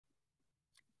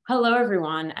Hello,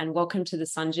 everyone, and welcome to the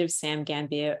Sanjeev Sam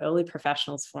Gambier Early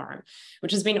Professionals Forum,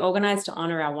 which has been organized to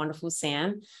honor our wonderful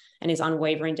Sam and his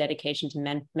unwavering dedication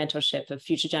to mentorship of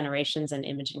future generations and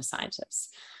imaging scientists.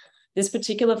 This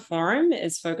particular forum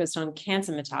is focused on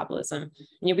cancer metabolism, and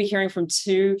you'll be hearing from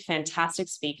two fantastic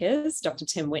speakers, Dr.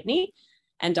 Tim Witney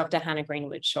and Dr. Hannah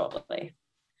Greenwood, shortly.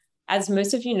 As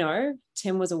most of you know,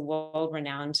 Tim was a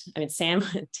world-renowned, Sam,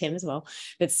 Tim as well,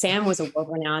 but Sam was a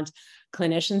world-renowned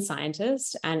clinician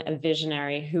scientist and a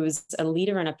visionary who was a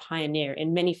leader and a pioneer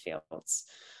in many fields,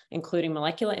 including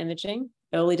molecular imaging,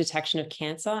 early detection of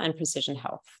cancer, and precision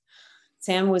health.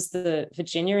 Sam was the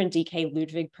Virginia and D.K.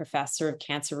 Ludwig Professor of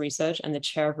Cancer Research and the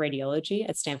Chair of Radiology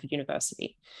at Stanford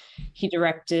University. He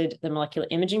directed the Molecular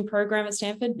Imaging Program at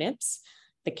Stanford, MIPS,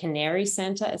 the Canary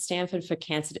Center at Stanford for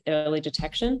Cancer Early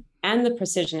Detection, and the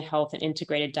Precision Health and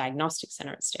Integrated Diagnostic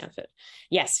Center at Stanford.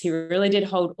 Yes, he really did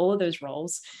hold all of those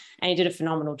roles, and he did a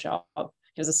phenomenal job.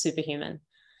 He was a superhuman.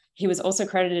 He was also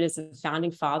credited as the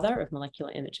founding father of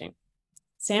molecular imaging.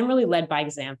 Sam really led by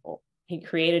example. He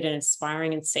created an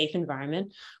inspiring and safe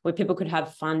environment where people could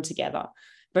have fun together,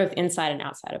 both inside and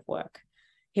outside of work.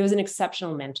 He was an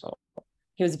exceptional mentor.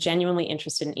 He was genuinely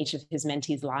interested in each of his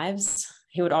mentees' lives.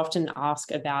 He would often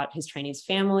ask about his trainees'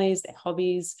 families, their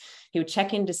hobbies. He would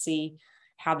check in to see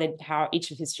how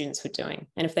each of his students were doing.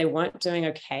 And if they weren't doing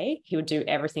okay, he would do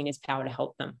everything in his power to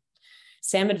help them.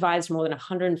 Sam advised more than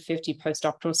 150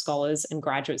 postdoctoral scholars and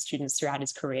graduate students throughout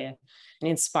his career and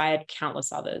inspired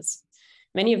countless others.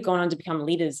 Many have gone on to become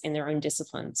leaders in their own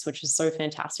disciplines, which is so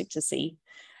fantastic to see.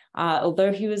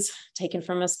 Although he was taken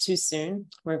from us too soon,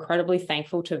 we're incredibly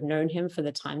thankful to have known him for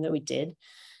the time that we did.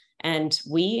 And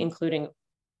we, including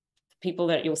people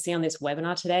that you'll see on this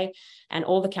webinar today, and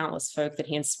all the countless folk that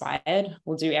he inspired,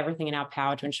 will do everything in our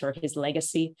power to ensure his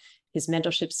legacy, his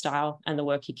mentorship style, and the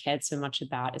work he cared so much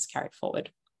about is carried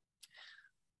forward.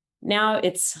 Now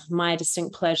it's my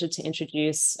distinct pleasure to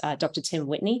introduce Dr. Tim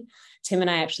Witney. Tim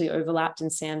and I actually overlapped in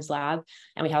Sam's lab,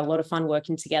 and we had a lot of fun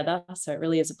working together. So it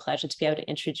really is a pleasure to be able to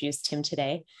introduce Tim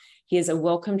today. He is a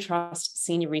Wellcome Trust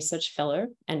Senior Research Fellow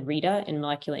and Reader in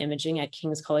Molecular Imaging at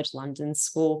King's College London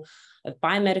School of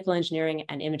Biomedical Engineering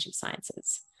and Imaging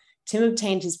Sciences. Tim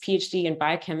obtained his PhD in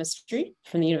biochemistry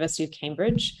from the University of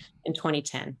Cambridge in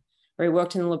 2010, where he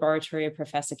worked in the laboratory of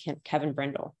Professor Kevin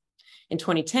Brindle. In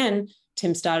 2010,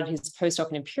 Tim started his postdoc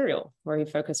in Imperial, where he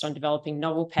focused on developing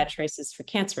novel PET tracers for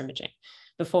cancer imaging,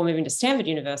 before moving to Stanford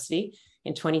University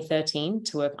in 2013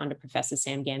 to work under Professor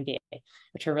Sam Gambier,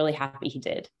 which we're really happy he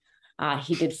did.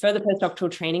 He did further postdoctoral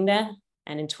training there,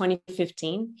 and in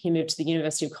 2015, he moved to the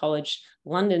University of College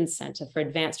London Centre for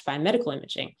Advanced Biomedical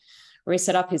Imaging, where he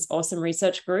set up his awesome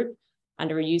research group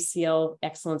under a UCL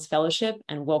Excellence Fellowship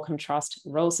and Wellcome Trust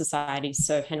Royal Society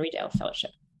Sir Henry Dale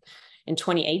Fellowship. In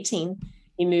 2018,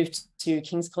 he moved to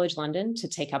King's College London to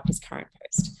take up his current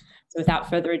post. So without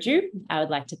further ado, I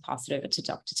would like to pass it over to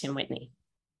Dr. Tim Witney.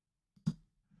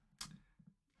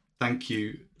 Thank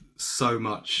you so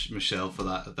much, Michelle, for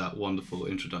that wonderful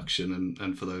introduction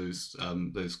and for those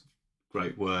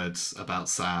great words about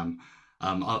Sam.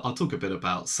 I'll talk a bit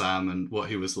about Sam and what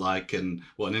he was like and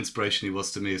what an inspiration he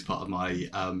was to me as part of my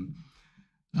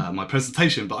my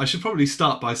presentation. But I should probably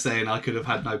start by saying I could have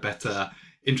had no better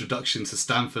introduction to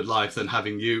Stanford life than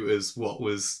having you as what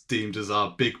was deemed as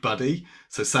our big buddy.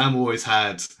 So Sam always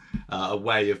had a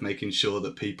way of making sure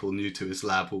that people new to his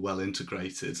lab were well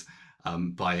integrated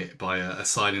by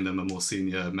assigning them a more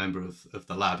senior member of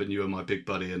the lab, and you were my big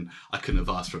buddy, and I couldn't have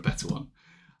asked for a better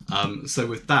one. So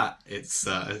with that, it's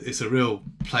a real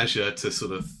pleasure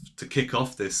to kick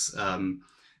off this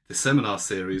seminar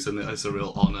series, and it's a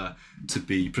real honour to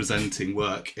be presenting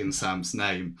work in Sam's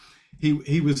name.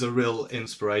 He was a real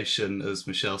inspiration, as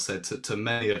Michelle said, to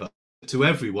many of us, to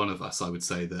every one of us, I would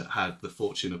say, that had the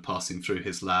fortune of passing through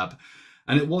his lab.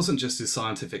 And it wasn't just his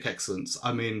scientific excellence.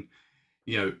 I mean,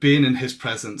 you know, being in his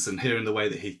presence and hearing the way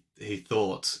that he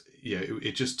thought, you know,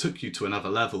 it just took you to another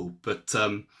level. But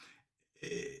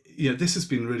you know, this has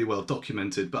been really well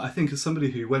documented. But I think as somebody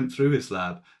who went through his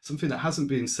lab, something that hasn't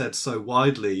been said so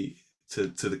widely to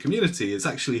the community is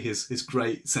actually his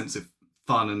great sense of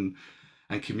fun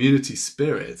and community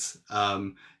spirit.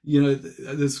 You know,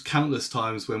 there's countless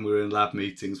times when we were in lab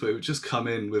meetings where he would just come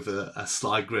in with a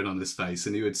sly grin on his face,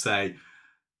 and he would say,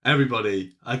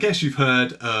 "Everybody, I guess you've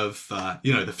heard of,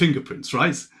 you know, the fingerprints,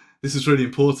 right? This is really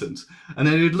important." And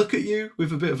then he would look at you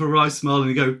with a bit of a wry smile and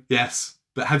he'd go, "Yes,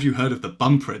 but have you heard of the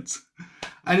bum print?"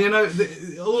 And, you know,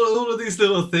 all of these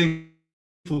little things,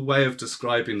 way of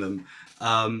describing them.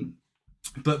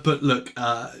 But look,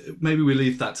 maybe we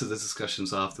leave that to the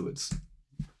discussions afterwards.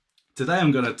 Today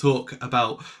I'm going to talk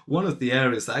about one of the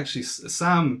areas that actually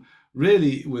Sam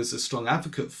really was a strong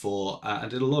advocate for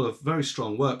and did a lot of very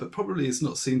strong work, but probably is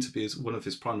not seen to be as one of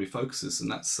his primary focuses,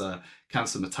 and that's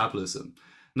cancer metabolism.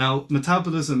 Now,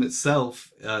 metabolism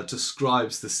itself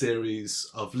describes the series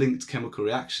of linked chemical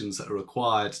reactions that are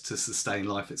required to sustain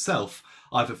life itself,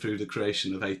 either through the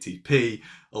creation of ATP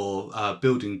or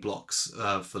building blocks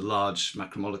for large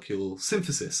macromolecule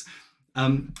synthesis.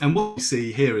 And what we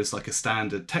see here is like a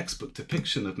standard textbook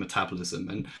depiction of metabolism.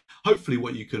 And hopefully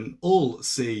what you can all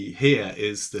see here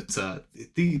is that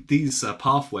these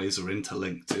pathways are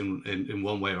interlinked in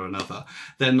one way or another.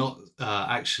 They're not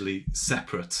actually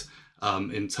separate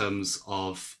in terms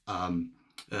of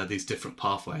these different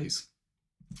pathways.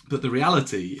 But the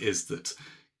reality is that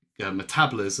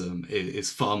metabolism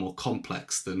is far more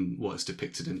complex than what is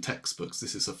depicted in textbooks.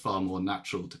 This is a far more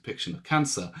natural depiction of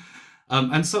cancer.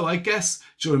 And so I guess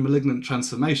during malignant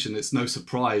transformation, it's no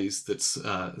surprise that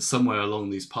somewhere along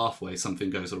these pathways,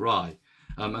 something goes awry.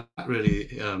 And that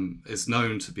really is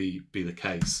known to be the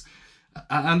case.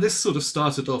 And this sort of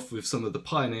started off with some of the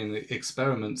pioneering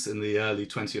experiments in the early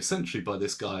 20th century by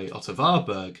this guy, Otto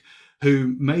Warburg,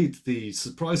 who made the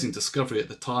surprising discovery at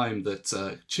the time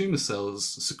that tumour cells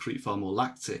secrete far more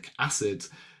lactic acid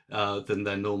than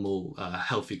their normal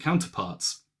healthy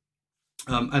counterparts.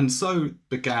 And so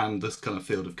began this kind of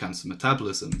field of cancer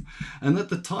metabolism. And at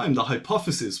the time, the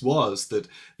hypothesis was that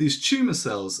these tumour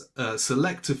cells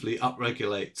selectively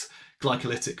upregulate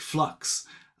glycolytic flux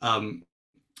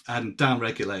and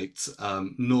downregulate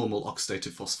normal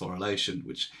oxidative phosphorylation,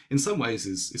 which in some ways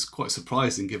is quite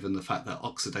surprising given the fact that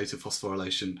oxidative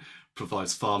phosphorylation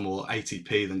provides far more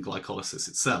ATP than glycolysis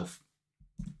itself.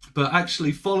 But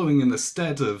actually following in the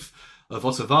stead of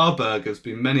Otto Warburg, there's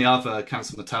been many other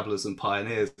cancer metabolism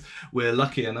pioneers. We're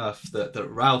lucky enough that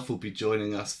Ralph will be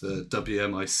joining us for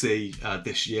WMIC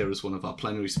this year as one of our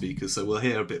plenary speakers, so we'll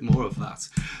hear a bit more of that.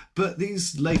 But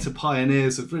these later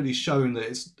pioneers have really shown that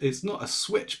it's not a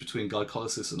switch between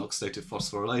glycolysis and oxidative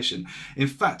phosphorylation. In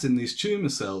fact, in these tumour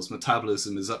cells,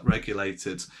 metabolism is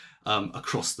upregulated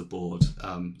across the board.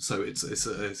 So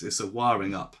it's a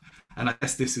wiring up. And I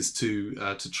guess this is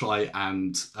to try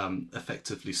and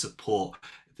effectively support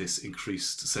this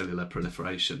increased cellular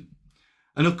proliferation.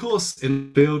 And of course,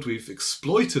 in the field, we've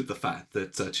exploited the fact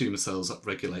that tumour cells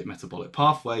upregulate metabolic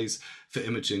pathways for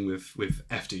imaging with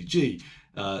FDG,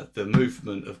 the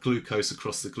movement of glucose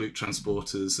across the GLUT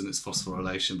transporters and its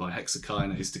phosphorylation by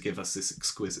hexokinase to give us this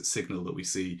exquisite signal that we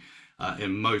see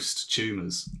in most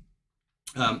tumours.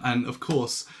 And of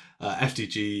course,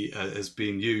 FDG has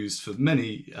been used for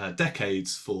many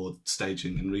decades for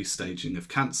staging and restaging of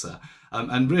cancer.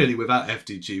 And really, without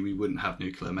FDG, we wouldn't have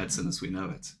nuclear medicine as we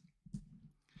know it.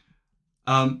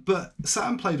 But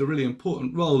SAM played a really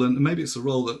important role, and maybe it's a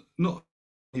role that not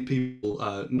many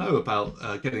people know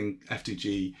about getting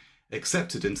FDG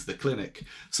accepted into the clinic.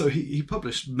 So he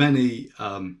published many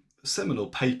seminal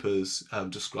papers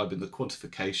describing the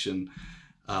quantification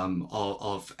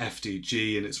of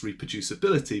FDG and its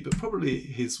reproducibility, but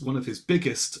probably one of his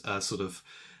biggest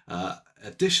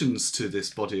additions to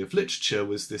this body of literature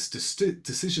was this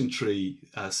decision tree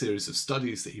series of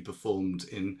studies that he performed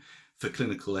for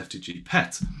clinical FDG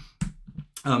PET.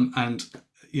 And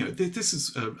you know, this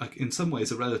is in some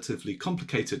ways a relatively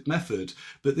complicated method,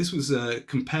 but this was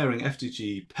comparing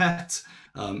FDG PET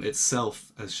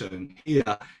itself, as shown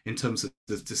here, in terms of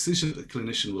the decision that the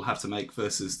clinician will have to make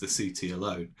versus the CT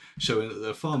alone, showing that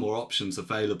there are far more options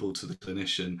available to the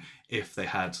clinician if they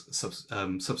had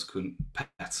subsequent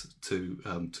PET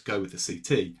to go with the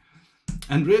CT.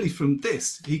 And really from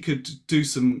this, he could do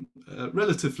some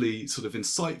relatively sort of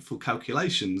insightful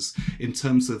calculations in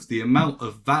terms of the amount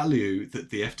of value that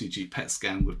the FDG PET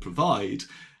scan would provide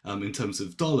in terms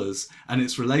of dollars, and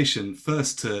its relation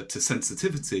first to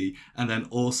sensitivity and then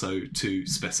also to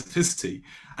specificity.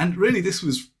 And really this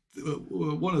was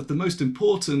one of the most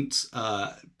important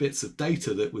bits of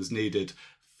data that was needed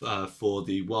for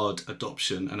the wide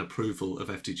adoption and approval of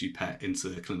FDG PET into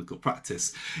clinical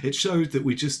practice. It showed that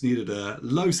we just needed a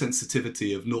low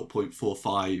sensitivity of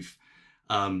 0.45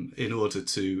 in order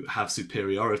to have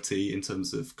superiority in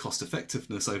terms of cost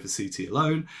effectiveness over CT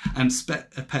alone, and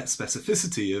a PET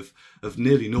specificity of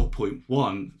nearly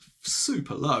 0.1,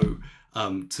 super low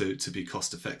to be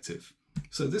cost effective.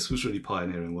 So this was really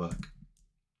pioneering work.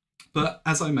 But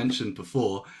as I mentioned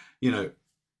before, you know,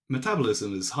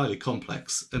 metabolism is highly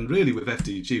complex, and really with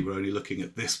FDG we're only looking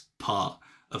at this part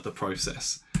of the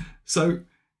process. So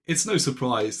it's no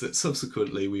surprise that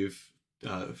subsequently we've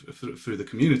through the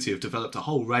community have developed a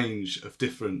whole range of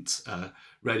different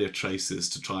radio tracers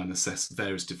to try and assess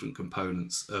various different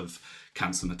components of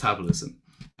cancer metabolism.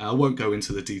 I won't go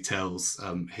into the details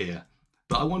here,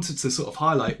 But I wanted to sort of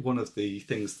highlight one of the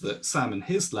things that Sam and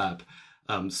his lab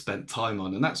spent time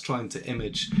on, and that's trying to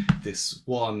image this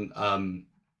one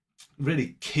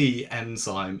really key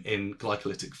enzyme in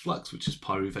glycolytic flux, which is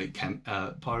pyruvate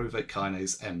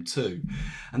kinase M2.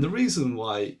 And the reason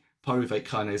why pyruvate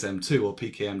kinase M2 or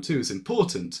PKM2 is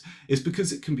important is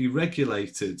because it can be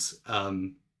regulated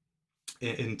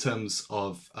in terms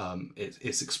of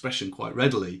its expression quite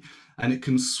readily, and it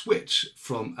can switch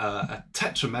from a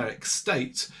tetrameric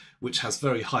state, which has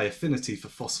very high affinity for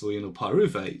phosphoenol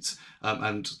pyruvate,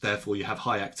 and therefore you have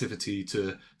high activity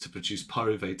to produce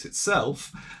pyruvate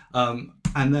itself,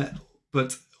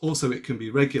 but also it can be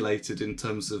regulated in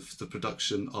terms of the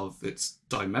production of its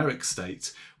dimeric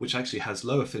state, which actually has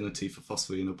low affinity for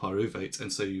phosphoenol pyruvate,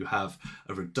 and so you have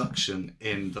a reduction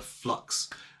in the flux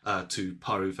to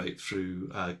pyruvate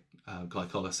through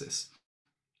glycolysis.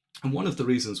 And one of the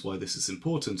reasons why this is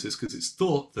important is because it's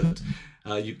thought that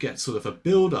you get sort of a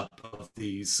build-up of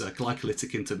these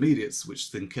glycolytic intermediates,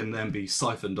 which then can be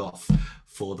siphoned off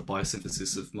for the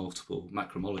biosynthesis of multiple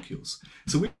macromolecules.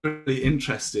 So we're really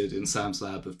interested in Sam's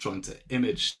lab of trying to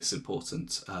image this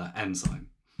important enzyme.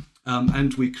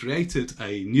 And we created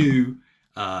a new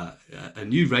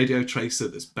radio tracer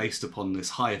that's based upon this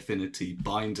high affinity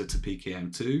binder to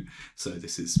PKM2. So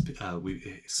this is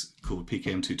it's called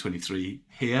PKM223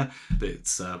 here, but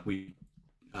it's we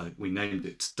named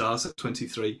it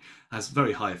DARSA23. Has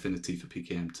very high affinity for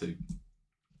PKM2.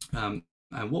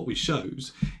 And what we showed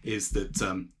is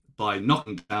that by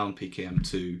knocking down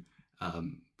PKM2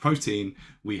 protein,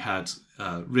 we had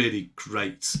really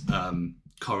great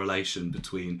correlation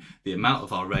between the amount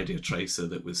of our radio tracer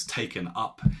that was taken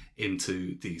up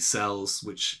into the cells,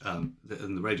 which and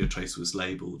the radio tracer was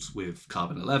labeled with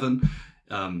carbon 11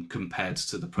 compared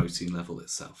to the protein level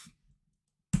itself.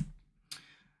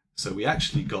 So we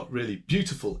actually got really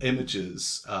beautiful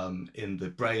images in the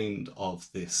brain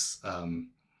of this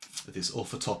this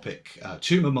orthotopic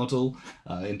tumor model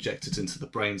injected into the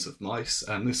brains of mice,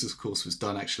 and this of course was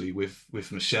done actually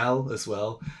with Michelle as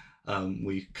well.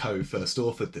 We co-first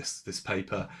authored this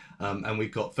paper, and we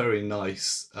got very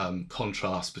nice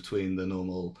contrast between the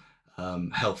normal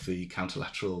healthy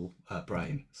counterlateral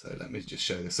brain. So let me just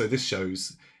show this. So this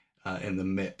shows in the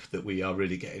MIP that we are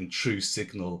really getting true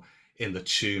signal in the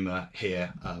tumor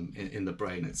here in the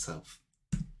brain itself.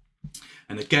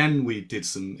 And again, we did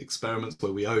some experiments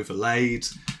where we overlaid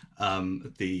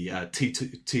the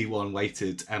T1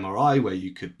 weighted MRI, where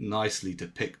you could nicely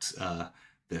depict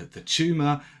the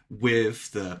tumor with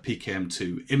the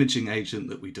PKM2 imaging agent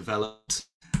that we developed.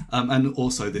 And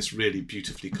also this really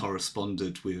beautifully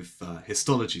corresponded with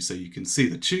histology. So you can see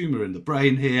the tumor in the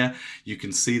brain here. You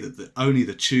can see that only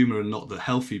the tumor and not the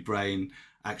healthy brain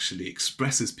actually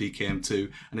expresses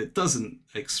PKM2, and it doesn't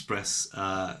express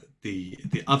the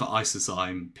other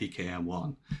isozyme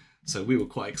PKM1. So we were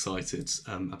quite excited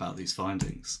about these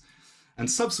findings. And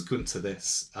subsequent to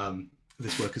this,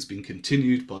 this work has been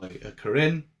continued by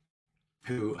Corinne,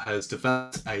 who has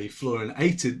developed a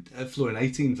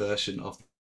fluorinating version of the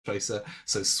tracer,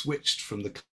 so switched from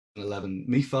the 11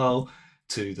 methyl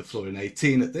to the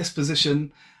fluorine-18 at this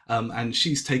position, and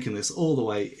she's taken this all the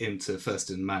way into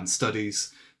first-in-man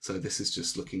studies. So this is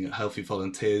just looking at healthy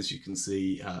volunteers. You can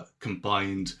see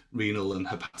combined renal and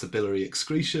hepatobiliary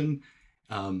excretion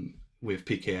with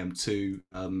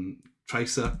PKM2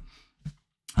 tracer.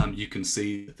 You can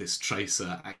see that this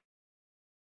tracer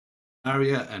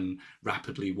area and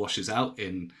rapidly washes out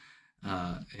in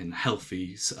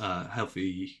healthy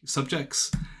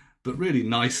subjects. But really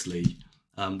nicely,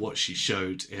 what she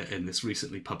showed in this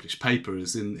recently published paper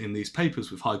is in these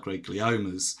papers with high-grade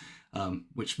gliomas,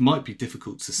 which might be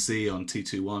difficult to see on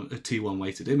T1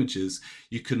 weighted images,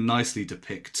 you can nicely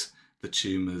depict the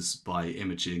tumours by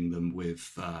imaging them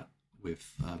with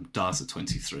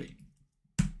DARSA23.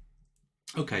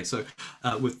 Okay, so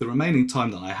with the remaining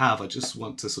time that I have, I just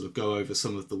want to sort of go over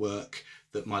some of the work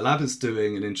that my lab is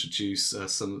doing and introduce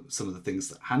some of the things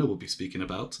that Hannah will be speaking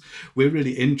about. We're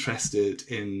really interested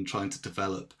in trying to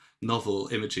develop novel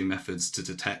imaging methods to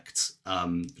detect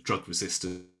drug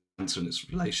resistance and its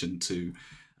relation to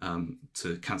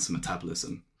cancer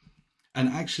metabolism. And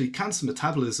actually, cancer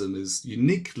metabolism is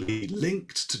uniquely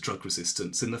linked to drug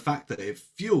resistance in the fact that it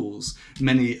fuels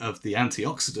many of the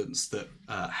antioxidants that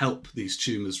help these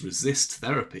tumours resist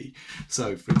therapy.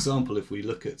 So, for example, if we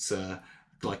look at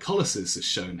glycolysis as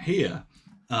shown here,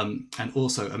 and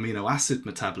also amino acid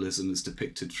metabolism as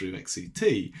depicted through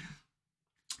XET,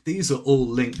 these are all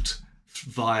linked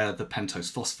via the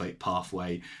pentose phosphate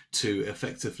pathway to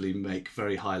effectively make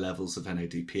very high levels of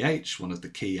NADPH, one of the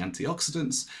key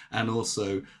antioxidants, and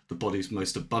also the body's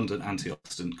most abundant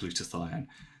antioxidant, glutathione.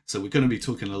 So we're going to be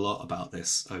talking a lot about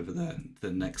this over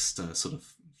the next sort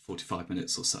of 45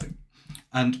 minutes or so.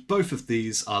 And both of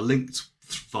these are linked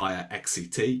via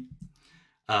XCT.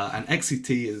 And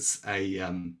XCT is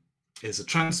an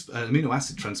amino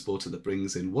acid transporter that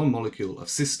brings in one molecule of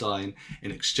cysteine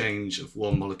in exchange of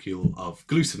one molecule of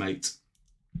glutamate.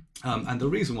 And the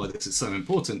reason why this is so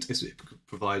important is it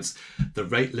provides the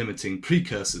rate-limiting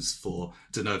precursors for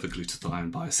de novo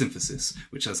glutathione biosynthesis,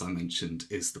 which, as I mentioned,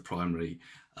 is the primary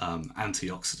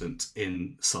antioxidant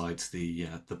inside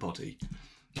the body.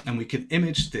 And we can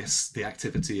image the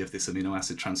activity of this amino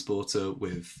acid transporter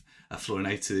with a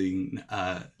fluorinating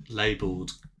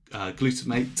labeled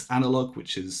glutamate analog,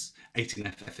 which is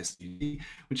 18F-FSPG,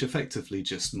 which effectively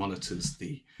just monitors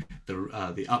the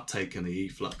uptake and the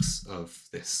efflux of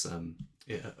this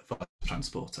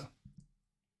transporter.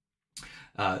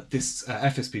 This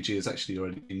FSPG has actually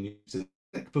already been used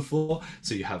before,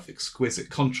 so you have exquisite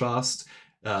contrast.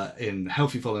 In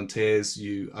healthy volunteers,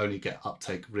 you only get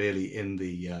uptake really in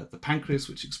the pancreas,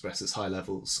 which expresses high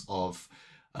levels of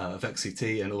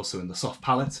XCT, and also in the soft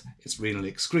palate. It's renally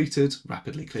excreted,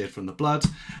 rapidly cleared from the blood,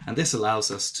 and this allows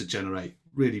us to generate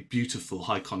really beautiful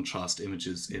high contrast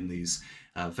images in these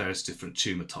various different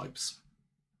tumor types,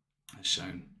 as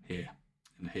shown here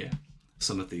and here.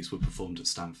 Some of these were performed at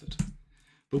Stanford.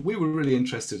 But we were really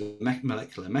interested in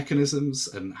molecular mechanisms,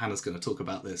 and Hannah's going to talk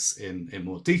about this in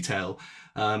more detail,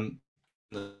 that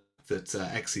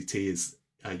XCT is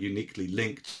uniquely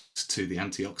linked to the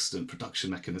antioxidant production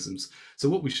mechanisms. So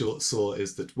what we saw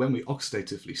is that when we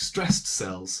oxidatively stressed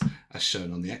cells, as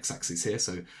shown on the x-axis here,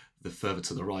 so the further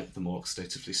to the right, the more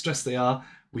oxidatively stressed they are,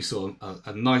 we saw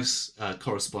a nice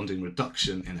corresponding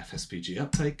reduction in FSPG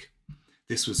uptake.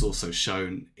 This was also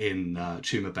shown in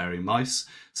tumor-bearing mice.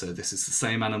 So this is the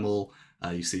same animal.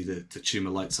 You see the tumor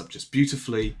lights up just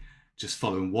beautifully. Just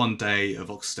following 1 day of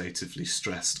oxidatively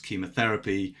stressed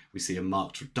chemotherapy, we see a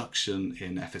marked reduction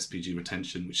in FSPG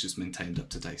retention, which is maintained up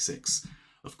to day 6.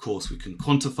 Of course, we can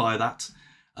quantify that.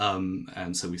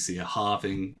 And so we see a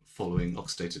halving following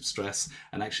oxidative stress.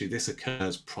 And actually this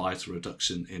occurs prior to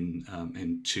reduction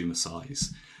in tumor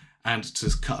size. And to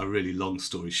cut a really long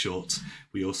story short,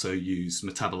 we also use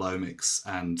metabolomics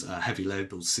and heavy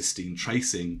labeled cysteine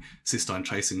tracing,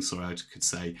 I could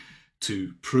say,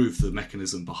 to prove the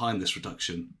mechanism behind this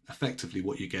reduction. Effectively,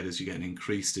 what you get is you get an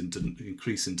increase in de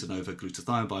novo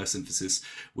glutathione biosynthesis,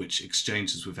 which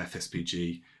exchanges with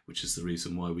FSPG, which is the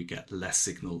reason why we get less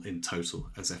signal in total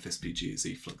as FSPG is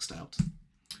effluxed out.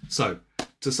 So,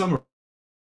 to summarize,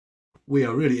 we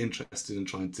are really interested in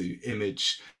trying to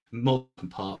image multiple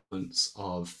compartments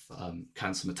of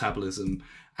cancer metabolism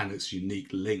and its unique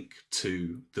link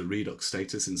to the redox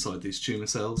status inside these tumor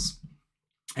cells.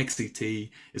 XCT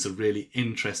is a really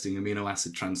interesting amino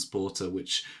acid transporter,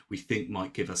 which we think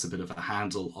might give us a bit of a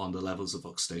handle on the levels of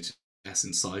oxidative stress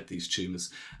inside these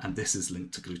tumors, and this is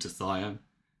linked to glutathione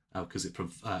because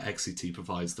XCT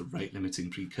provides the rate-limiting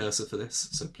precursor for this,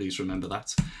 so please remember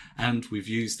that. And we've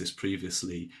used this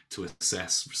previously to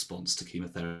assess response to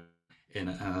chemotherapy in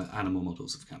animal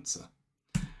models of cancer.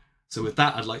 So with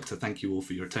that, I'd like to thank you all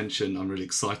for your attention. I'm really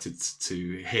excited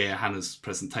to hear Hannah's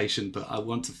presentation, but I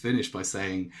want to finish by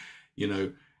saying, you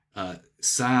know,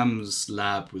 Sam's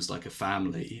lab was like a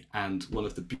family, and one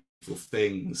of the beautiful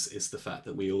things is the fact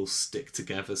that we all stick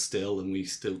together still, and we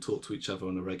still talk to each other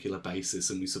on a regular basis,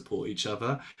 and we support each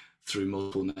other through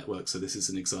multiple networks. So this is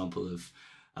an example of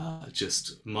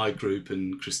just my group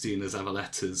and Christina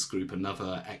Zavaletta's group,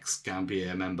 another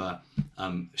ex-Gambier member,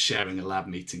 sharing a lab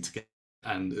meeting together.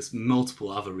 And there's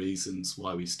multiple other reasons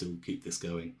why we still keep this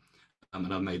going.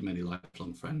 And I've made many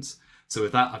lifelong friends. So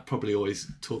with that, I probably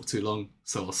always talk too long,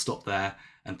 so I'll stop there,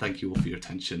 and thank you all for your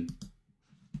attention.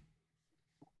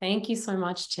 Thank you so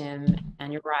much, Tim.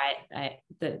 And you're right,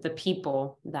 the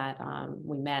people that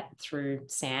we met through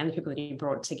Sam, the people that he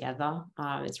brought together,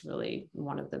 is really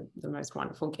one of the most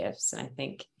wonderful gifts. And I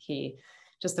think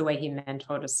just the way he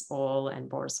mentored us all and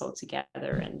brought us all together.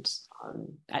 And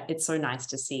it's so nice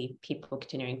to see people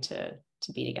continuing to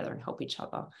be together and help each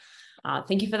other.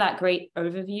 Thank you for that great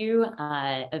overview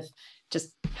of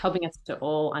just helping us to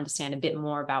all understand a bit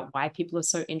more about why people are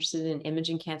so interested in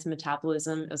imaging cancer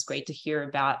metabolism. It was great to hear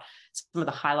about some of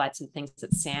the highlights and things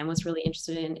that Sam was really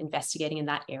interested in investigating in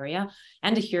that area,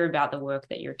 and to hear about the work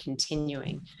that you're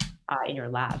continuing in your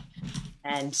lab.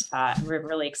 And we're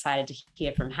really excited to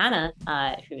hear from Hannah,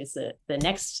 who is the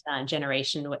next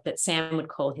generation, that Sam would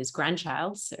call his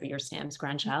grandchild. So you're Sam's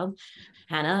grandchild.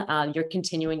 Hannah, you're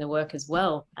continuing the work as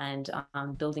well, and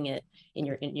building it in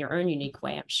your own unique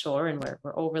way, I'm sure. And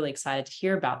we're all really excited to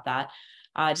hear about that.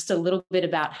 Just a little bit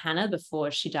about Hannah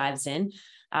before she dives in.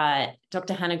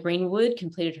 Dr. Hannah Greenwood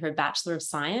completed her Bachelor of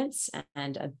Science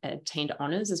and obtained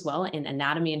honours as well in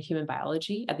Anatomy and Human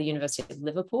Biology at the University of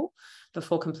Liverpool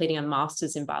before completing a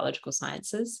Master's in Biological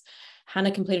Sciences.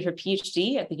 Hannah completed her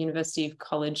PhD at the University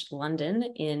College London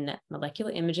in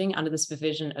molecular imaging under the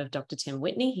supervision of Dr. Tim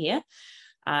Witney here.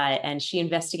 And she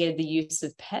investigated the use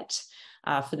of PET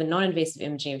for the non-invasive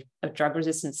imaging of drug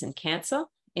resistance in cancer.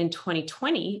 In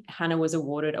 2020, Hannah was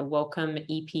awarded a Wellcome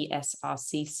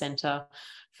EPSRC Centre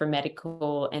for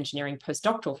Medical Engineering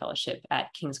postdoctoral fellowship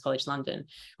at King's College London,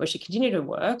 where she continued to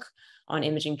work on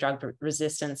imaging drug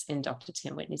resistance in Dr.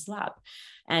 Tim Witney's lab.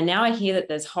 And now I hear that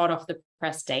there's hot off the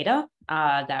press data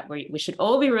that we should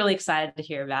all be really excited to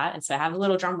hear about. And so I have a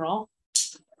little drum roll.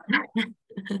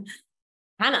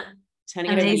 Hannah,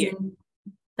 turning it over to you.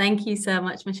 Thank you so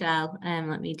much, Michelle.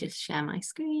 Let me just share my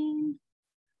screen.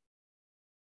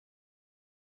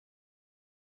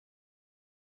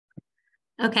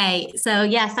 Okay, so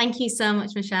yeah, thank you so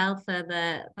much, Michelle, for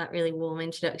that really warm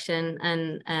introduction,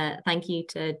 and thank you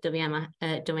to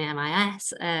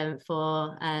WMIS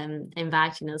for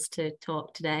inviting us to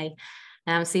talk today.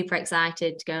 I'm super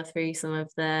excited to go through some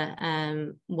of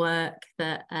the work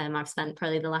that I've spent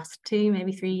probably the last 2,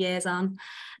 maybe 3 years on.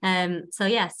 So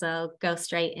yeah, so go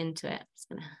straight into it. I'm just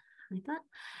gonna hide that.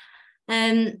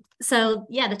 So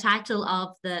yeah, the title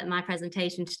of my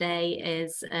presentation today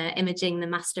is Imaging the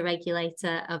Master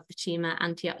Regulator of the Tumour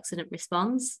Antioxidant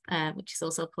Response, which is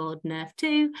also called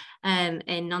NRF2,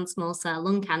 in non-small cell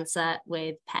lung cancer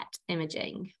with PET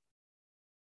imaging.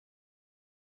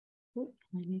 Ooh,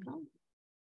 can I move on?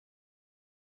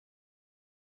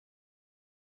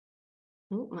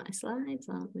 Oh, my slides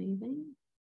aren't moving.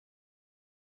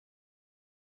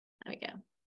 There we go.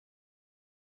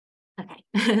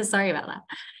 Okay, sorry about that.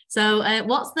 So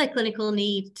what's the clinical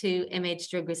need to image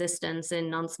drug resistance in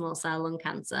non-small cell lung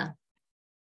cancer?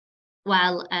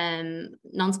 Well,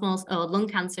 lung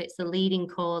cancer, it's the leading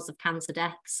cause of cancer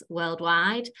deaths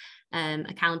worldwide,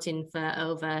 accounting for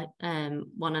over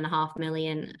 1.5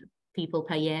 million people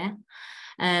per year.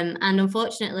 And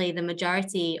unfortunately, the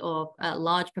majority or a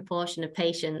large proportion of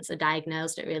patients are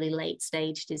diagnosed at really late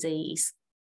stage disease.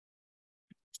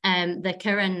 The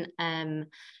current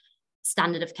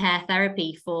standard of care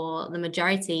therapy for the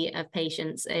majority of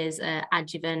patients is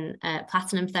adjuvant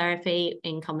platinum therapy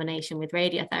in combination with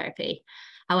radiotherapy.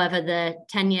 However, the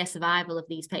 10-year survival of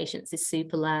these patients is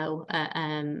super low,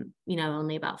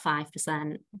 only about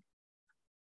 5%.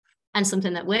 And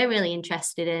something that we're really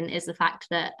interested in is the fact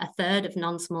that 1/3 of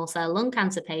non-small cell lung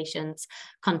cancer patients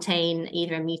contain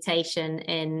either a mutation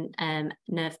in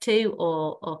NRF2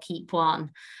 or KEAP1.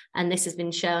 And this has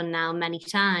been shown now many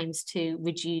times to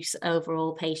reduce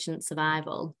overall patient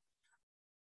survival.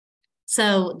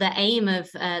 So the aim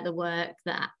of the work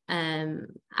that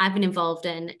I've been involved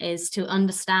in is to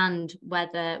understand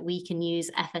whether we can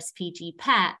use FSPG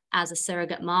PET as a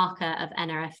surrogate marker of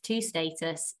NRF2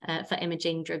 status for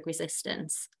imaging drug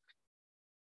resistance.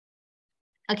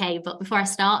 Okay, but before I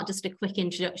start, just a quick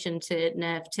introduction to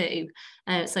NRF2.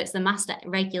 So it's the master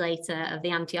regulator of the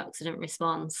antioxidant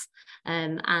response,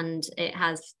 and it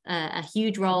has a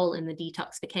huge role in the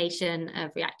detoxification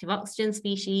of reactive oxygen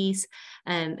species.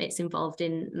 It's involved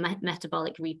in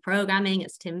metabolic reprogramming,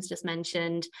 as Tim's just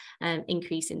mentioned,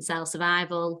 increase in cell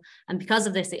survival. And because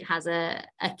of this, it has a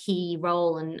key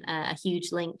role and a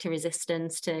huge link to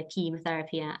resistance to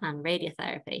chemotherapy and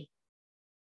radiotherapy.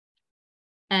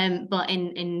 But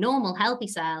in normal healthy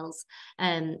cells,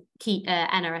 NRF2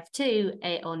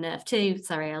 or NRF2,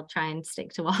 sorry, I'll try and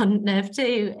stick to one.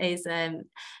 NRF2 is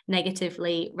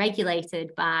negatively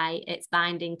regulated by its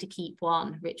binding to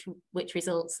KEAP1, which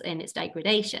results in its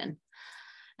degradation.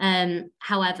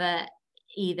 However,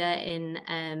 either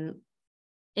in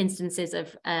instances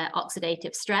of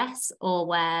oxidative stress or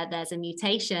where there's a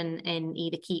mutation in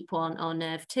either KEAP1 or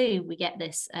NRF2, we get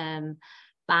this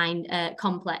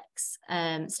complex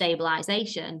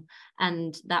stabilization,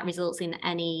 and that results in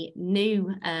any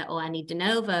new or any de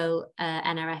novo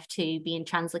NRF2 being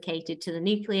translocated to the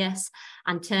nucleus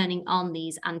and turning on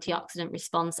these antioxidant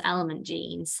response element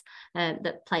genes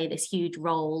that play this huge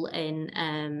role in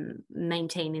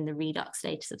maintaining the redox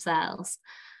status of cells.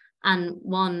 And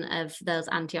one of those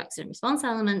antioxidant response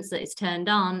elements that is turned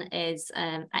on is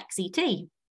XET.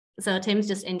 So Tim's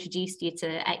just introduced you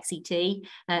to XET,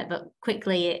 but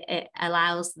quickly it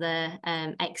allows the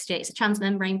exchange, it's a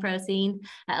transmembrane protein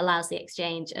that allows the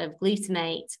exchange of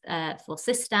glutamate for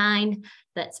cysteine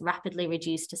that's rapidly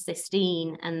reduced to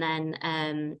cysteine, and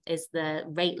then is the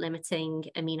rate limiting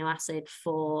amino acid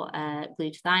for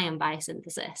glutathione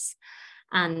biosynthesis.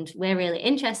 And we're really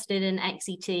interested in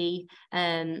XET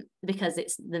because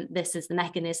this is the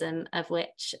mechanism of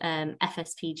which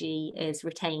FSPG is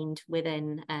retained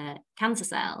within cancer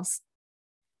cells.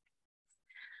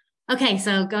 Okay,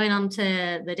 so going on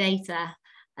to the data.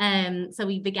 So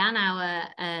we began our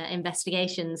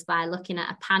investigations by looking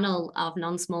at a panel of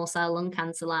non-small cell lung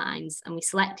cancer lines, and we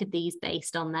selected these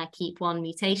based on their KEAP1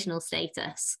 mutational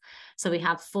status. So we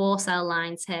have 4 cell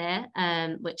lines here,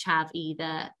 which have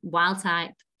either wild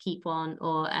type KEAP1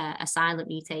 or a silent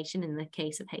mutation in the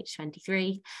case of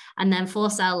H23, and then 4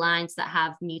 cell lines that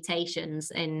have mutations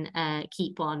in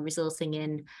KEAP1 resulting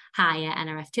in higher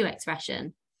NRF2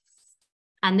 expression.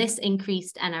 And this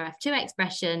increased NRF2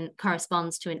 expression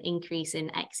corresponds to an increase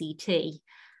in XET.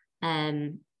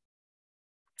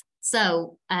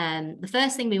 So the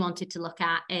first thing we wanted to look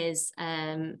at is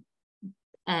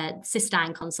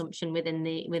cystine consumption within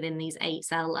these 8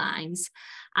 cell lines.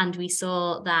 And we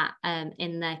saw that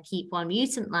in the KEAP1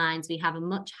 mutant lines, we have a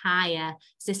much higher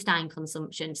cystine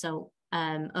consumption. So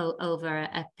over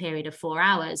a period of 4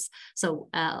 hours. So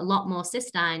a lot more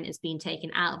cystine is being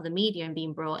taken out of the media and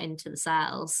being brought into the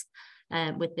cells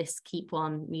with this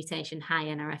KEAP1 mutation high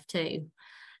NRF2.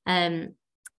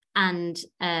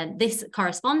 This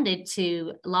corresponded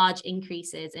to large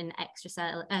increases in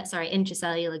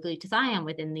intracellular glutathione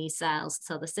within these cells.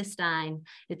 So the cystine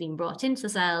is being brought into the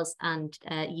cells and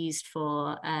used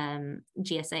for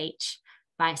GSH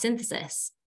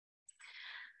biosynthesis.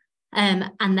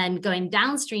 And then going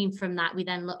downstream from that, we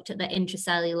then looked at the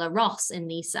intracellular ROS in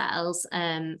these cells,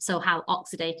 so how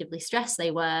oxidatively stressed they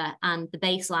were, and the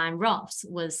baseline ROS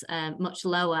was much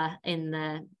lower in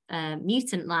the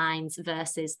mutant lines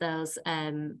versus those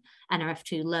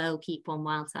NRF2 low KEAP1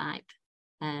 wild type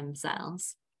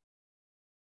cells.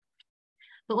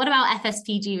 But what about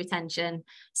FSPG retention?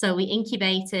 So we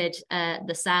incubated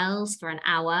the cells for an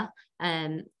hour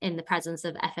in the presence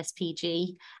of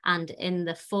FSPG, and in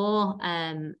the 4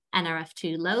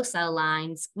 NRF2 low cell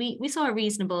lines, we saw a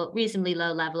reasonably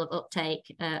low level of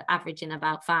uptake, averaging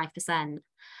about 5%.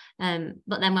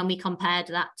 But then when we compared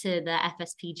that to the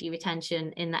FSPG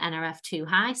retention in the NRF2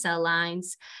 high cell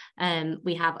lines,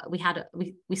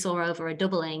 we saw over a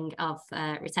doubling of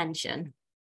retention.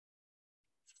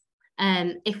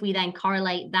 If we then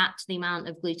correlate that to the amount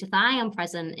of glutathione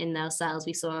present in those cells,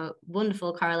 we saw a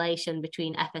wonderful correlation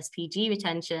between FSPG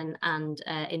retention and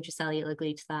intracellular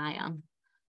glutathione.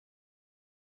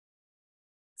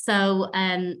 So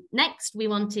next, we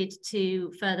wanted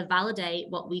to further validate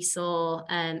what we saw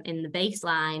in the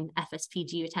baseline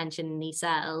FSPG retention in these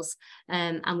cells.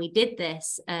 And we did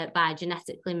this by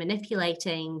genetically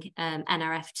manipulating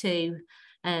NRF2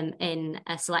 in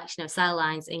a selection of cell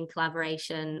lines in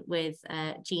collaboration with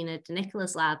Gina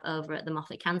DeNicola's lab over at the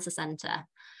Moffitt Cancer Center.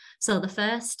 So the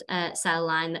first cell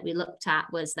line that we looked at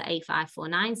was the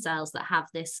A549 cells that have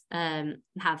this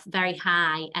have very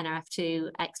high NRF2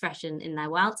 expression in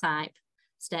their wild type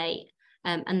state.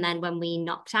 And then when we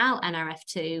knocked out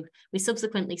NRF2, we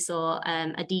subsequently saw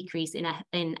a decrease in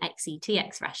XET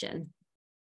expression.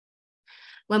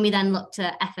 When we then looked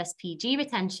at FSPG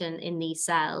retention in these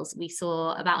cells, we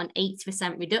saw about an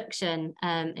 80% reduction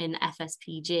in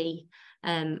FSPG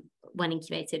when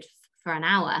incubated for an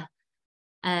hour.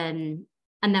 And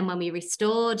then when we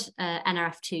restored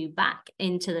NRF2 back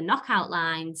into the knockout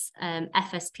lines,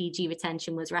 FSPG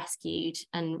retention was rescued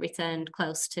and returned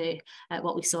close to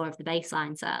what we saw of the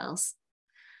baseline cells.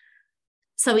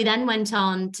 So we then went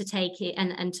on to take it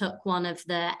and took one of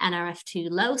the NRF2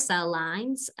 low cell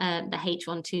lines, the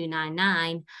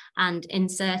H1299, and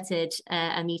inserted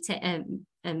a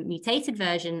mutated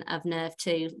version of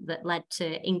NERV2 that led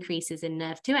to increases in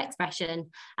NERV2 expression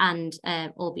and,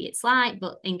 albeit slight,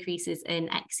 but increases in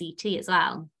XET as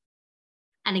well.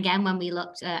 And again, when we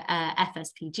looked at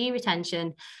FSPG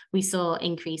retention, we saw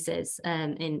increases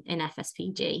in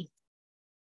FSPG.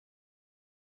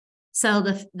 So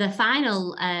the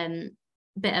final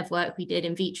bit of work we did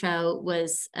in vitro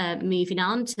was moving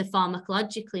on to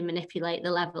pharmacologically manipulate the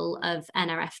level of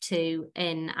NRF2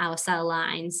 in our cell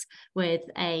lines with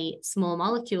a small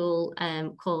molecule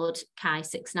called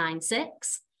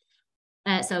Ki-696.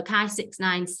 So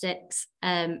Ki-696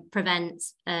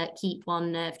 prevents KEAP1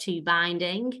 NERV2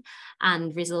 binding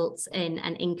and results in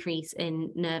an increase in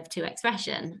NERV2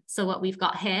 expression. So what we've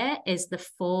got here is the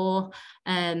 4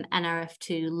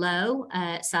 NRF2 low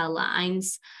cell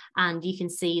lines, and you can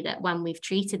see that when we've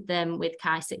treated them with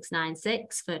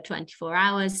Ki-696 for 24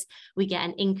 hours, we get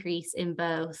an increase in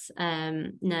both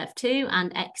NERV2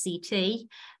 and XET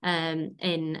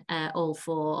in all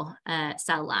 4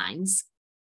 cell lines.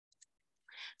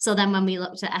 So then when we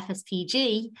looked at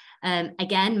FSPG,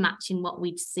 again, matching what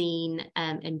we'd seen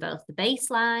in both the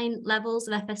baseline levels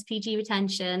of FSPG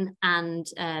retention and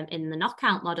in the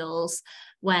knockout models,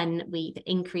 when we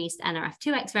increased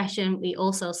NRF2 expression, we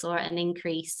also saw an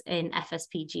increase in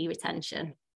FSPG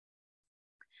retention.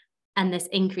 And this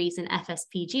increase in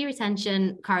FSPG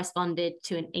retention corresponded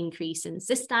to an increase in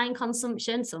cysteine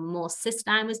consumption. So more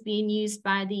cysteine was being used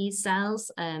by these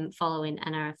cells following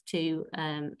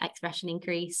NRF2 expression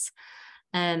increase.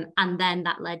 And then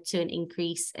that led to an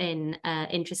increase in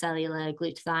intracellular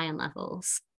glutathione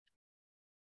levels.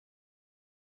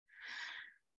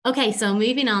 Okay, so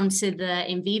moving on to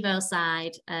the in vivo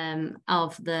side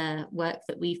of the work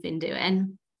that we've been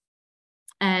doing.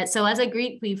 So as a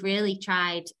group, we've really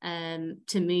tried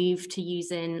to move to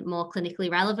using more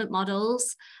clinically relevant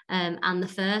models. And the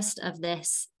first of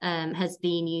this has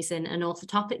been using an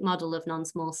orthotopic model of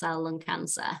non-small cell lung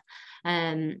cancer.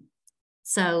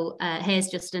 So here's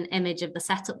just an image of the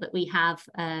setup that we have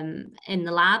in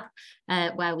the lab,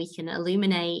 where we can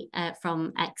illuminate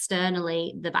from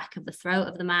externally the back of the throat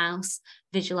of the mouse,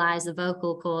 visualize the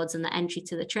vocal cords and the entry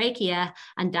to the trachea,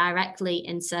 and directly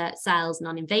insert cells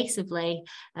non-invasively.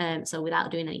 So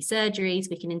without doing any surgeries,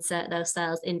 we can insert those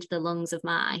cells into the lungs of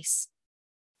mice.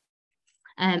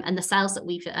 And the cells that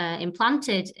we've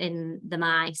implanted in the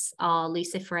mice are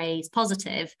luciferase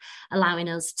positive, allowing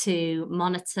us to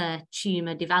monitor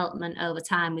tumor development over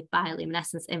time with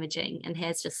bioluminescence imaging. And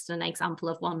here's just an example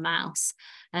of one mouse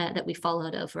that we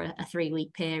followed over a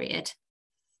 3-week period.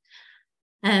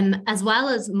 As well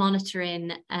as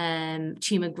monitoring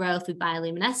tumor growth with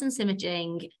bioluminescence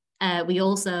imaging, we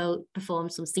also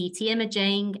performed some CT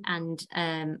imaging, and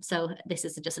so this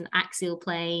is just an axial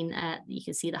plane. You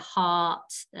can see the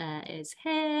heart is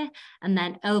here, and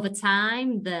then over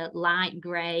time, the light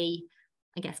grey,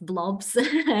 I guess, blobs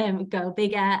go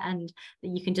bigger, and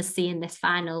you can just see in this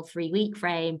final 3-week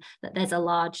frame that there's a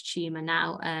large tumour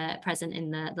now present in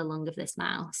the lung of this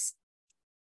mouse.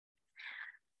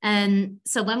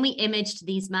 So when we imaged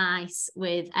these mice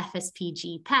with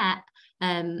FSPG PET,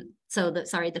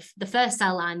 the first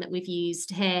cell line that we've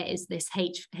used here is this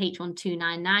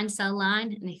H1299 cell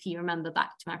line. And if you remember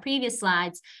back to my previous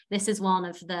slides, this is one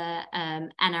of the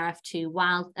NRF2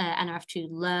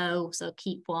 low, so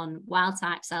keep one wild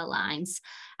type cell lines.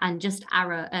 And just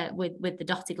arrow with the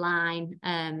dotted line,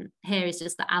 here is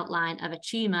just the outline of a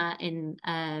tumor in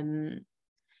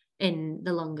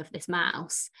the lung of this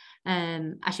mouse.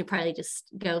 I should probably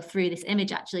just go through this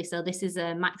image actually. So this is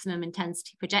a maximum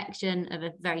intensity projection of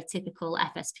a very typical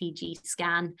FSPG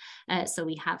scan. So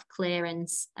we have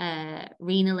clearance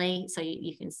renally, so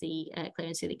you can see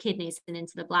clearance through the kidneys and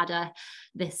into the bladder.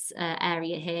 This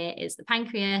area here is the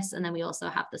pancreas, and then we also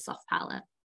have the soft palate.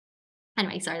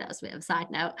 Anyway, sorry, that was a bit of a side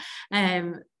note.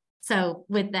 So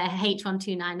with the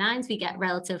H1299s, we get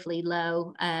relatively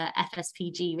low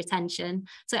FSPG retention.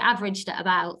 So it averaged at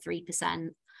about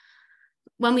 3%.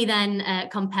 When we then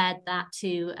compared that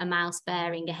to a mouse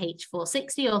bearing a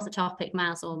H460 orthotopic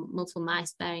mouse, or multiple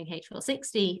mice bearing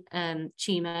H460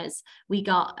 tumors, we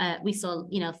saw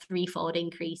 3-fold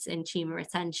increase in tumor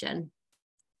retention.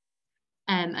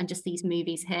 And just these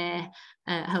movies here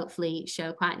hopefully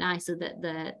show quite nicely that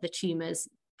the tumors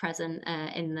present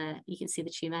you can see the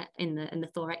tumor in the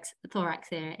thorax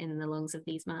here in the lungs of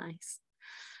these mice.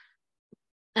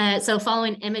 So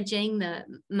following imaging, the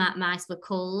mice were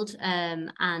culled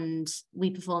and we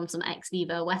performed some ex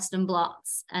vivo Western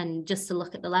blots, and just to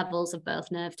look at the levels of both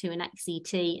NERV2 and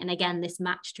XCT. And again, this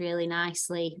matched really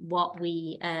nicely what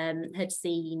we had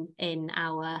seen in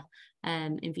our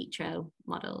in vitro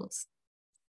models.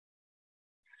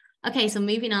 Okay, so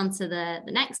moving on to the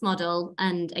next model,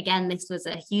 and again, this was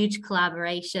a huge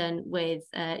collaboration with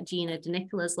Gina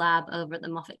DeNicola's lab over at the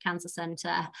Moffitt Cancer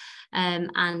Center.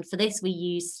 And for this, we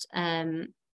used 2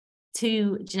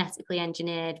 genetically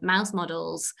engineered mouse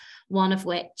models, one of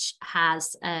which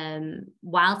has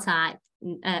wild type,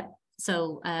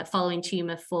 following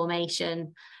tumor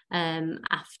formation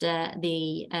after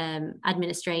the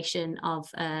administration of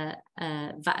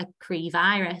Cree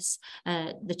virus,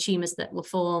 the tumors that were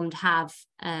formed are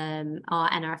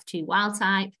NRF2 wild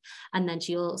type. And then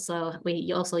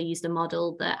we also used a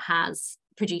model that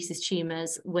produces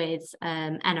tumors with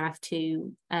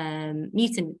NRF2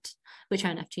 mutant, which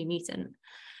are NRF2 mutant.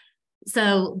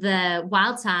 So the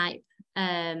wild type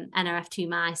NRF2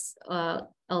 mice, or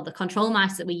the control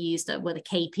mice that we used were the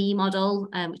KP model,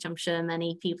 which I'm sure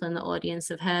many people in the audience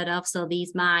have heard of. So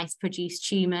these mice produce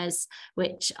tumors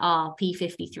which are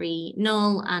P53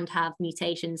 null and have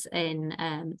mutations in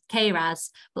KRAS,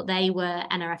 but they were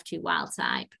NRF2 wild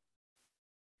type.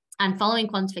 And following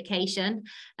quantification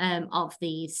of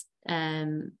these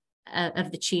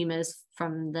of the tumours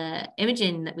from the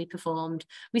imaging that we performed,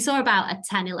 we saw about a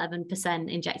 10-11%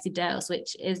 injected dose,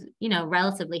 which is, you know,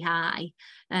 relatively high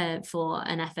for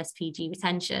an FSPG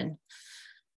retention.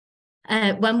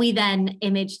 When we then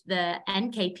imaged the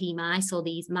NKP mice, or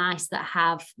these mice that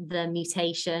have the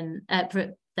mutation,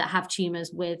 that have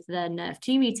tumours with the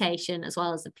NERV2 mutation, as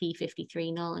well as the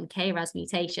P53 null and KRAS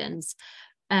mutations,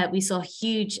 we saw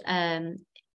huge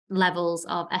levels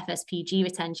of FSPG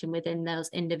retention within those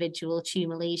individual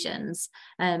tumour lesions,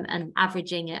 and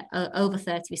averaging at over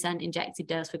 30% injected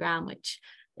dose per gram, which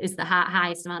is the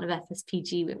highest amount of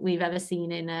FSPG we've ever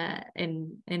seen in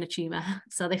a tumour.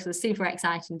 So this was super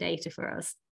exciting data for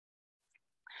us.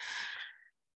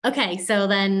 Okay, so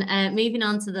then moving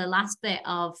on to the last bit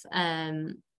of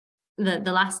the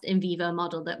last in vivo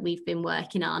model that we've been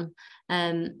working on.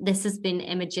 This has been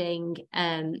imaging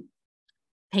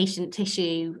patient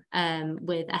tissue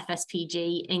with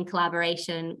FSPG in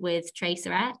collaboration with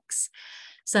TracerX.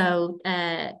 So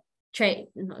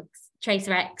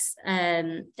TracerX,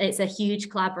 it's a huge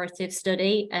collaborative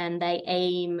study, and they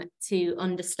aim to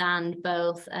understand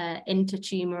both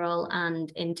intratumoral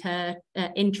and intra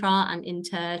and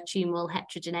intertumoral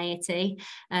heterogeneity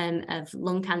of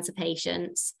lung cancer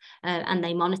patients, and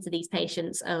they monitor these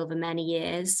patients over many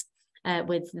years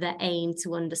with the aim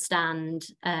to understand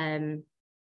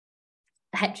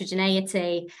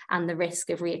heterogeneity and the risk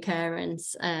of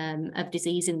reoccurrence of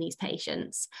disease in these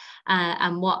patients.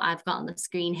 And what I've got on the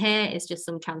screen here is just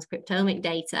some transcriptomic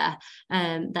data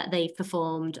that they've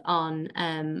performed on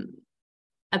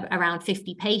around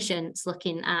 50 patients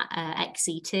looking at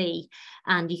XCT,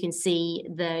 and you can see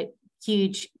the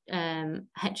huge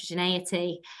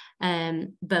heterogeneity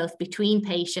both between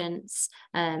patients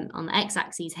on the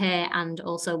x-axis here, and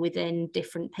also within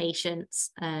different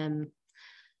patients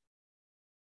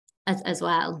as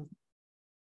well.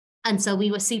 And so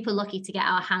we were super lucky to get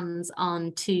our hands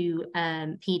on 2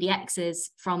 PDXs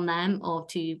from them, or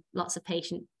 2 lots of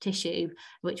patient tissue,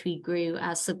 which we grew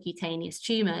as subcutaneous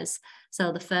tumours.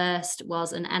 So the first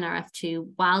was an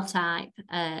NRF2 wild type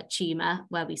tumour,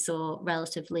 where we saw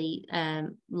relatively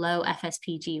low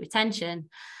FSPG retention.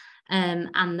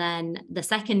 And then the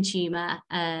second tumour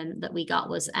that we got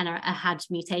was had a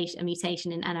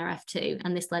mutation in NRF2,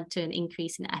 and this led to an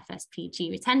increase in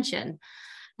FSPG retention.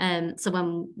 So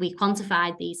when we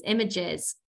quantified these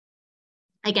images,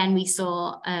 again, we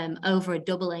saw over a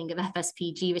doubling of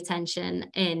FSPG retention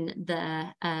in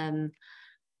the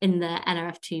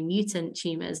NRF2 mutant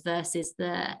tumours versus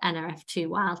the NRF2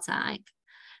 wild type.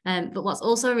 But what's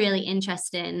also really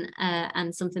interesting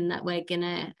and something that we're going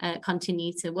to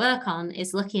continue to work on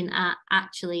is looking at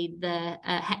actually the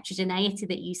heterogeneity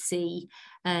that you see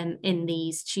in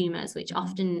these tumours, which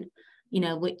often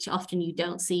you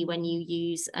don't see when you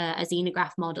use a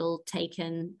xenograft model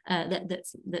taken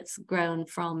that's grown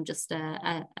from just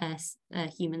a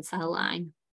human cell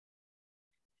line.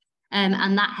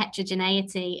 And that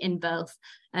heterogeneity in both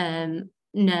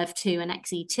NERV2 and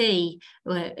XET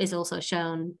is also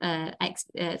shown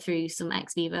through some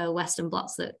ex vivo Western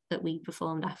blots that we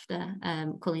performed after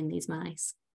culling these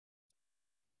mice.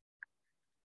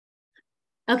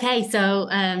 Okay, so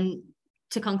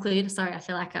to conclude, sorry, I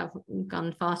feel like I've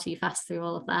gone far too fast through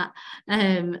all of that.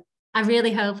 I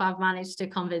really hope I've managed to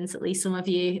convince at least some of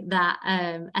you that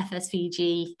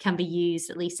FSPG can be used,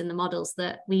 at least in the models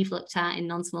that we've looked at in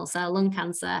non-small cell lung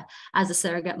cancer, as a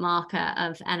surrogate marker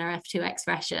of NRF2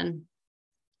 expression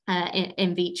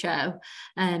in vitro.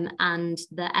 And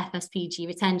the FSPG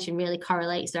retention really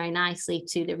correlates very nicely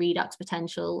to the redox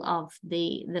potential of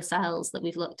the cells that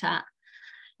we've looked at.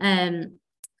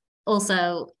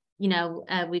 Also,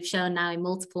 we've shown now in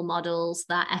multiple models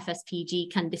that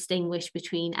FSPG can distinguish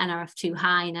between NRF2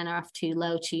 high and NRF2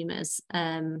 low tumours,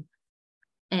 in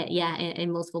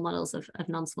multiple models of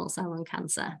non-small cell lung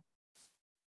cancer.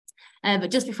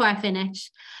 But just before I finish,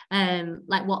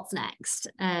 what's next?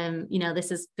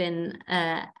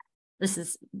 This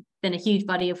has been a huge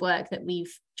body of work that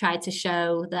we've tried to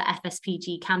show that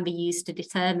FSPG can be used to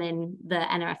determine the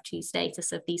NRF2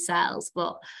 status of these cells.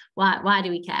 But why do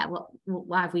we care?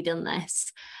 Why have we done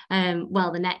this?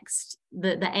 Well,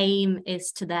 the aim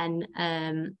is to then,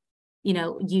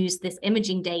 use this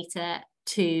imaging data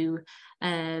to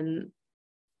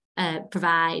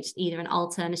provide either an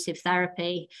alternative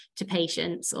therapy to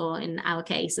patients, or in our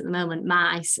case at the moment,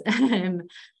 mice,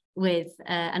 with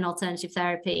an alternative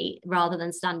therapy rather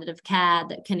than standard of care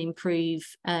that can improve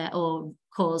or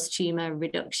cause tumor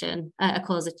reduction,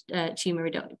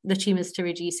 the tumors to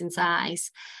reduce in size.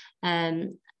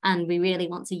 And we really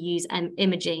want to use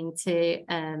imaging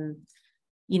to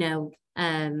you know,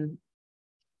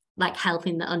 like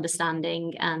helping the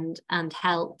understanding and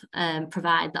help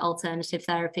provide the alternative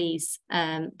therapies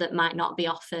that might not be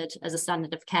offered as a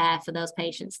standard of care for those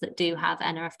patients that do have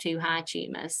NRF2 high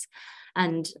tumours,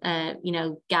 and you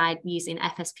know, guide using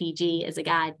FSPG as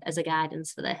a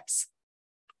guidance for this.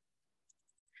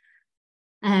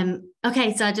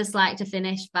 Okay, so I'd just like to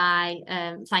finish by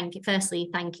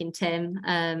thanking Tim,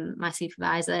 my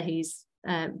supervisor, who's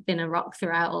been a rock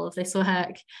throughout all of this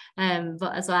work,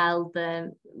 but as well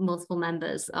the multiple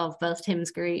members of both Tim's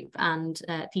group and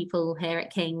people here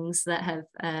at King's that have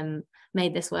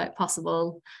made this work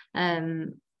possible,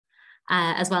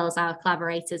 as well as our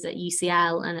collaborators at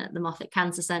UCL and at the Moffitt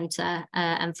Cancer Centre,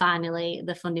 and finally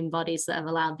the funding bodies that have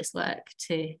allowed this work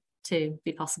to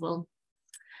be possible.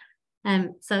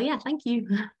 So yeah, thank you.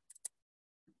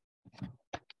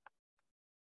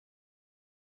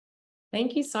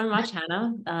 Thank you so much,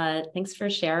 Hannah. Thanks for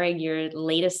sharing your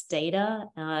latest data.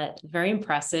 Very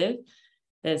impressive.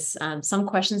 There's some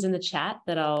questions in the chat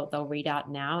that they'll read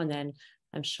out now, and then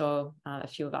I'm sure a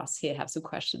few of us here have some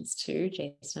questions too,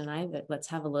 Jason and I, but let's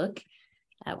have a look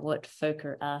at what folk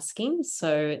are asking.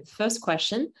 So the first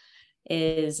question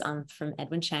is from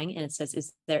Edwin Chang, and it says,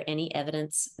 is there any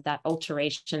evidence that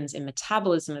alterations in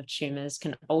metabolism of tumors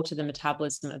can alter the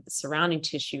metabolism of the surrounding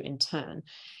tissue in turn?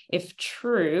 If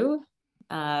true,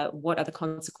 what are the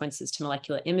consequences to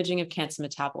molecular imaging of cancer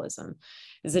metabolism?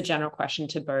 This is a general question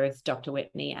to both Dr.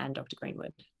 Witney and Dr.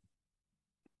 Greenwood.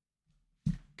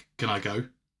 Can I go?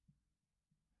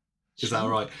 Is that all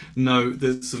right? No,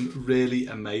 there's some really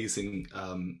amazing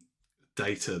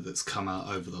data that's come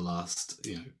out over the last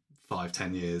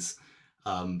 5-10 years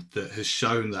that has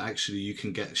shown that actually you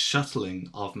can get shuttling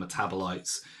of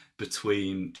metabolites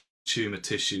between tumor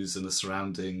tissues and the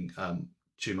surrounding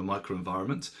tumor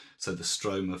microenvironment, so the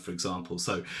stroma, for example.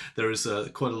 So there is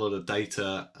quite a lot of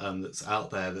data that's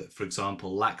out there that, for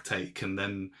example, lactate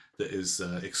that is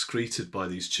excreted by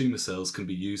these tumor cells can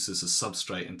be used as a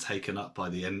substrate and taken up by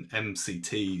the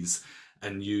MCTs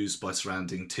and used by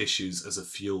surrounding tissues as a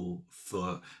fuel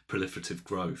for proliferative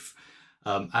growth.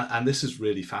 And this is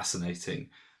really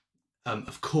fascinating.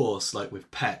 Of course, like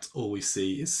with PET, all we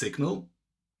see is signal.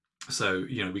 So,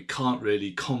 we can't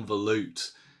really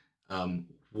convolute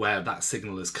where that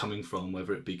signal is coming from,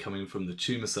 whether it be coming from the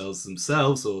tumor cells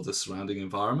themselves or the surrounding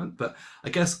environment. But I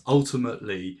guess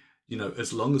ultimately,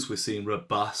 as long as we're seeing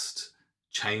robust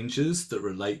changes that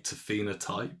relate to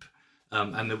phenotype,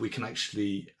 and that we can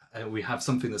actually, we have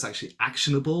something that's actually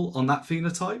actionable on that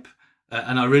phenotype.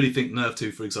 And I really think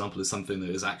NRF2, for example, is something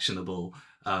that is actionable,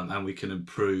 and we can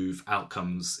improve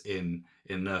outcomes in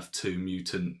NRF2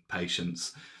 mutant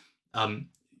patients.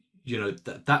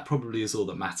 That probably is all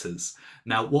that matters.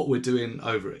 Now, what we're doing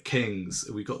over at King's,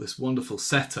 we've got this wonderful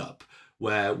setup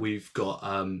where we've got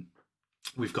a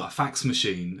fax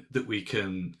machine that we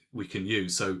can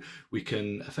use, so we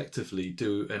can effectively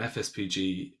do an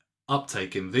FSPG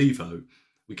uptake in vivo.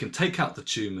 We can take out the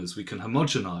tumors, we can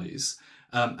homogenize,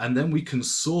 and then we can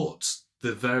sort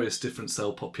the various different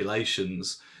cell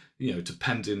populations,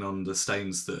 depending on the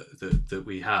stains that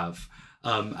we have.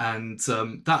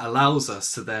 That allows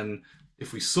us to then,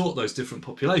 if we sort those different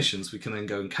populations, we can then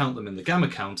go and count them in the gamma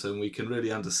counter, and we can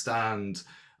really understand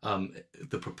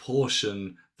the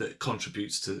proportion that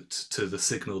contributes to the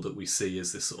signal that we see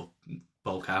as this sort of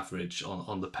bulk average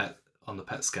on the PET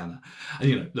scanner.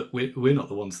 And look, we're not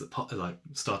the ones that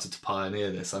started to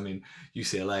pioneer this. I mean,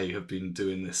 UCLA have been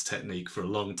doing this technique for a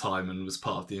long time and was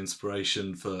part of the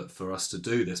inspiration for us to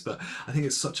do this. But I think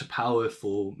it's such a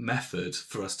powerful method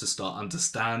for us to start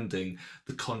understanding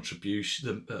the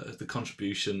contribution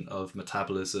of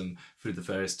metabolism through the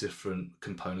various different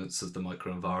components of the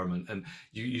microenvironment. And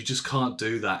you just can't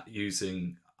do that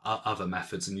using other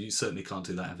methods, and you certainly can't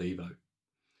do that in vivo.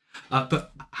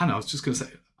 But Hannah, I was just going to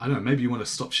say, I don't know, maybe you want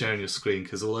to stop sharing your screen,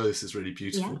 because although this is really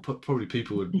beautiful, probably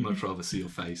people would much rather see your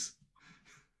face.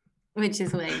 Which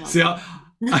is way more. See,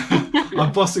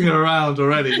 I'm bossing her around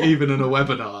already, even in a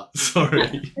webinar.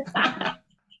 Sorry.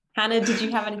 Hannah, did you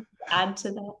have anything to add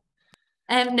to that?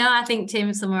 No, I think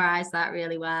Tim summarised that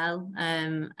really well,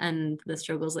 and the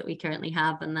struggles that we currently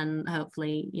have, and then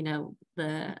hopefully,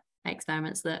 the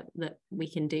experiments that we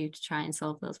can do to try and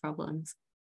solve those problems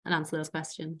and answer those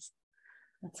questions.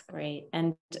 That's great.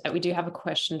 And we do have a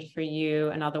question for you,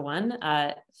 another one.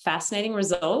 Fascinating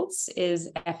results.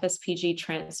 Is FSPG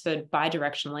transferred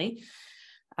bidirectionally?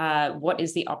 What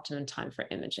is the optimum time for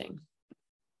imaging?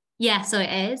 Yeah, so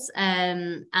it is.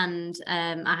 I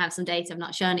have some data, I've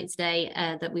not shown it today,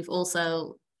 that we've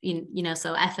also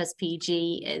so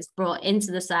FSPG is brought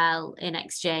into the cell in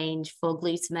exchange for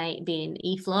glutamate being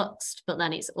effluxed, but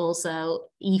then it's also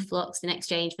effluxed in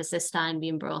exchange for cysteine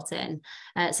being brought in.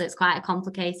 So it's quite a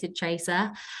complicated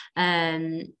tracer.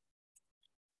 Sorry,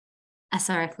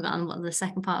 I've forgotten what the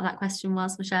second part of that question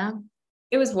was, Michelle.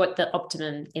 It was what the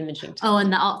optimum imaging time. Oh,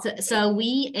 and so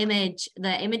the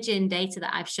imaging data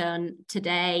that I've shown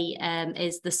today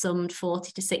is the summed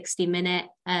 40 to 60 minute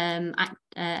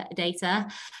data.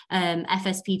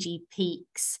 FSPG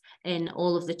peaks in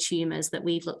all of the tumours that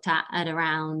we've looked at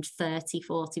around 30,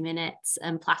 40 minutes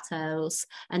and plateaus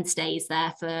and stays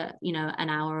there for, an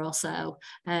hour or so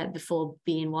before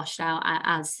being washed out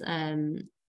as,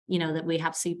 that we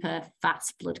have super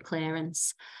fast blood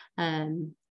clearance.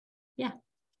 Yeah.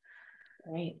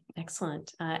 Great.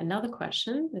 Excellent. Another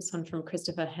question, this one from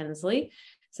Christopher Hensley,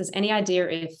 says, any idea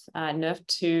if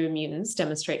NRF2 mutants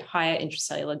demonstrate higher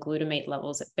intracellular glutamate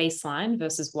levels at baseline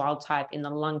versus wild type in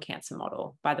the lung cancer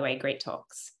model? By the way, great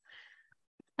talks.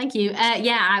 Thank you.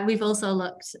 We've also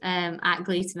looked at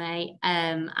glutamate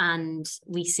and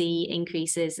we see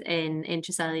increases in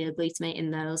intracellular glutamate in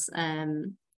those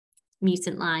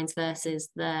mutant lines versus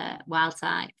the wild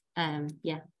type.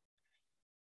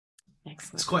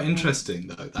 Excellent. It's quite interesting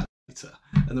though, that data.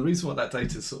 And the reason why that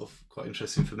data is sort of quite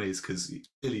interesting for me is because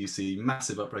clearly you see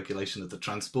massive upregulation of the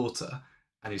transporter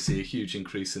and you see a huge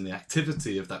increase in the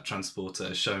activity of that transporter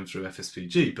as shown through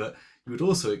FSPG, but you would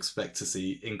also expect to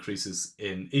see increases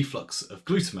in efflux of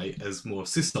glutamate as more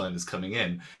cysteine is coming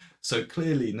in. So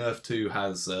clearly NRF2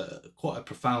 has quite a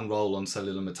profound role on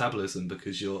cellular metabolism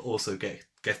because you're also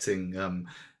getting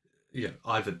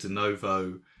either de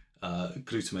novo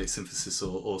glutamate synthesis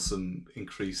or some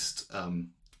increased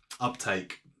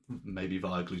uptake, maybe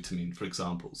via glutamine, for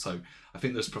example. So I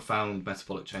think there's profound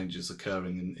metabolic changes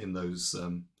occurring in those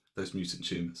mutant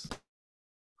tumours.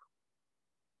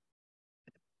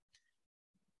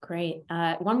 Great.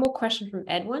 One more question from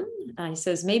Edwin. He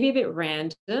says, maybe a bit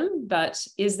random, but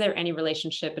is there any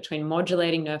relationship between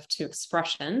modulating NRF2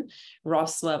 expression,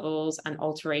 ROS levels, and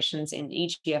alterations in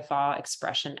EGFR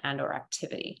expression and or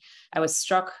activity? I was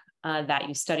struck that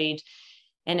you studied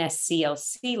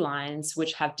NSCLC lines,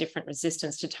 which have different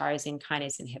resistance to tyrosine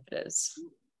kinase inhibitors.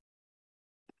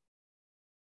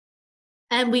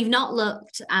 And we've not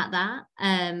looked at that.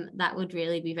 That would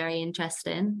really be very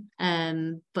interesting.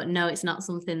 But no, it's not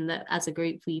something that as a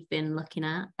group we've been looking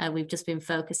at. We've just been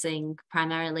focusing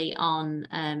primarily on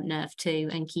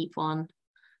NRF2 and KEAP1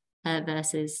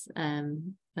 versus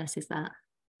that.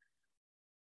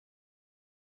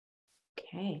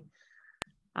 Okay.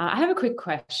 I have a quick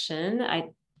question.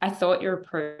 I thought your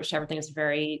approach to everything is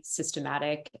very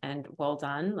systematic and well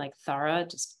done, like thorough,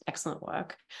 just excellent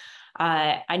work.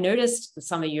 I noticed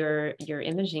some of your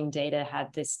imaging data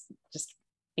had this just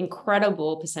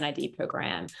incredible %ID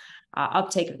program,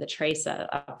 uptake of the tracer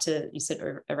up to, you said,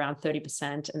 around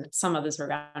 30%, and some others were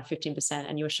around 15%,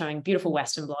 and you were showing beautiful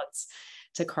Western blots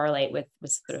to correlate with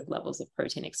sort of levels of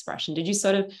protein expression. Did you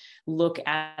sort of look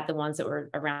at the ones that were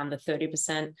around the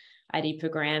 30% ID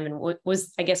program, and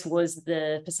was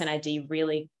the %ID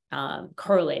really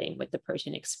correlating with the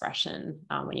protein expression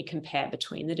when you compare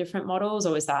between the different models,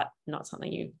 or is that not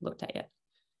something you looked at yet?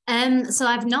 So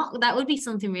I've not, that would be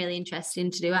something really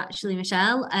interesting to do actually,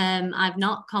 Michelle. I've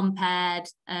not compared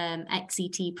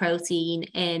XCT protein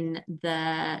in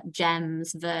the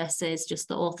GEMs versus just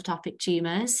the orthotopic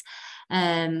tumours.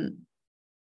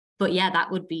 But yeah,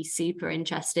 that would be super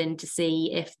interesting to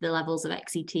see if the levels of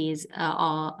XCTs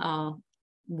are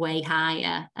way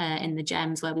higher in the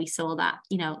GEMs, where we saw that,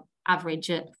 average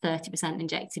at 30%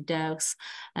 injected dose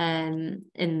in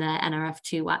the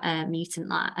NRF2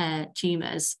 mutant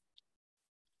tumours.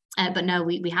 But no,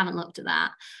 we haven't looked at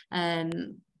that.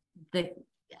 The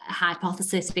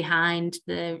hypothesis behind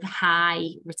the high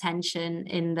retention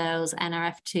in those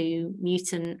NRF2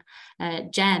 mutant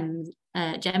GEM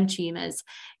tumours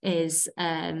is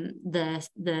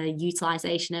the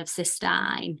utilisation of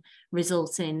cysteine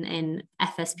resulting in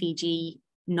FSPG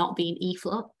not being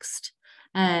effluxed.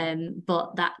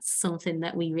 But that's something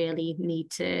that we really need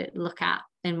to look at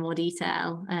in more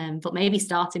detail. But maybe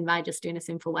starting by just doing a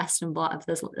simple Western blot of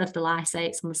the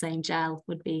lysates on the same gel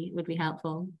would be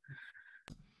helpful.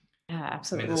 Yeah,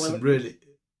 absolutely. I mean,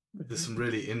 there's some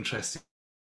really interesting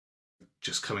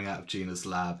just coming out of Gina's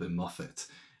lab in Moffitt,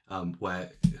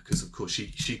 where, because of course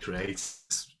she creates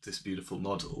this beautiful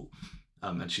model,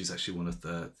 and she's actually one of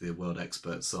the world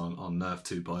experts on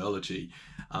NRF2 biology,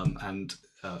 and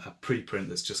a preprint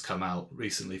that's just come out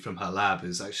recently from her lab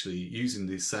is actually using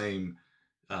these same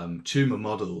tumor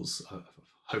models,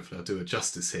 hopefully I'll do it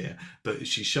justice here, but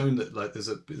she's shown that like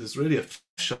there's really a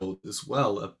threshold as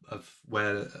well of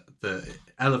where the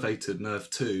elevated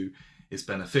NRF2 is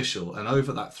beneficial, and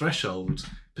over that threshold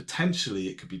potentially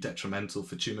it could be detrimental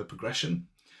for tumor progression.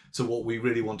 So what we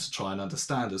really want to try and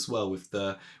understand as well with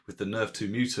the NRF2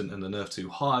 mutant and the NRF2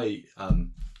 high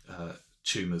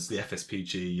tumors, the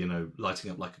FSPG, you know,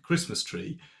 lighting up like a Christmas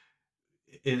tree.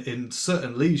 In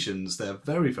certain lesions, they're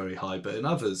very, very high, but in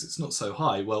others, it's not so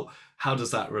high. Well, how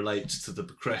does that relate to the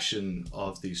progression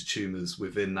of these tumors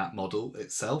within that model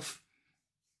itself?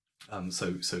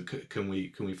 So can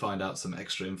we find out some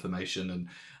extra information?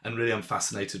 And really, I'm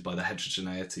fascinated by the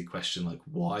heterogeneity question. Like,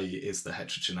 why is the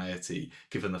heterogeneity,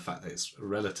 given the fact that it's a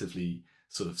relatively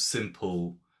sort of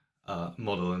simple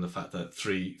model, and the fact that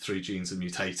three genes are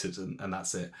mutated and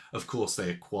that's it? Of course, they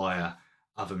acquire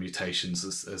other mutations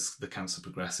as the cancer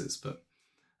progresses, but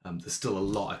there's still a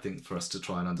lot, I think, for us to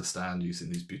try and understand using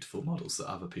these beautiful models that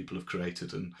other people have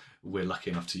created and we're lucky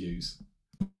enough to use.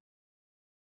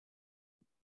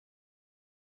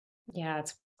 Yeah,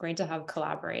 it's great to have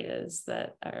collaborators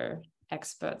that are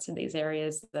experts in these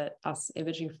areas that us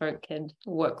imaging folk can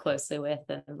work closely with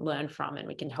and learn from, and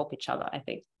we can help each other. I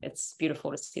think it's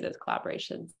beautiful to see those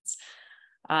collaborations.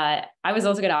 I was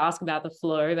also going to ask about the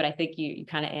flow, but I think you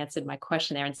kind of answered my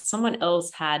question there. And someone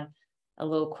else had a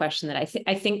little question that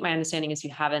I think my understanding is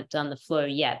you haven't done the flow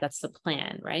yet. That's the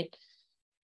plan, right?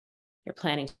 You're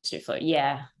planning to do flow.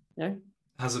 Yeah. No?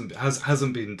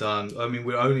 Hasn't been done. I mean,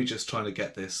 we're only just trying to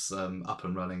get this up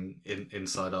and running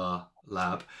inside our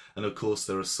lab. And of course,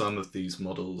 there are some of these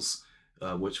models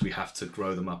which we have to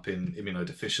grow them up in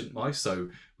immunodeficient mice. So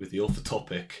with the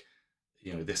orthotopic,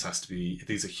 you know, this has to be,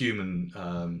 these are human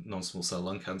non-small cell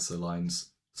lung cancer lines,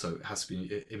 so it has to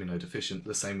be immunodeficient.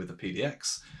 The same with the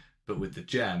PDX, but with the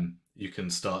GEM, you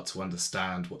can start to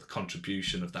understand what the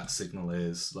contribution of that signal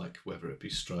is, like whether it be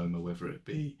stroma, whether it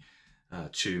be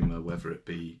tumor, whether it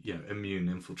be, you know, immune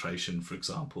infiltration, for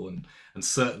example, and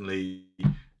certainly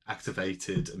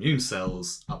activated immune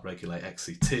cells upregulate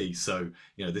XCT. So,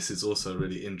 you know, this is also a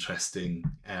really interesting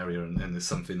area, and is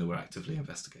something that we're actively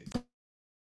investigating.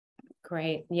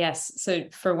 Great. Yes. So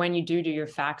for when you do your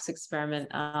FACS experiment,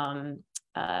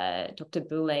 Dr.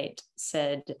 Boulait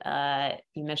said,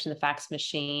 you mentioned the FACS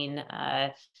machine,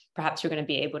 perhaps you're going to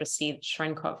be able to see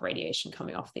Cherenkov radiation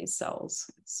coming off these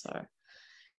cells. So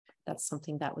that's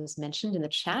something that was mentioned in the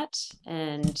chat.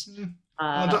 And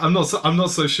I'm not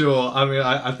so sure. I mean,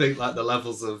 I think like the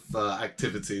levels of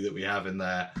activity that we have in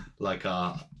there, like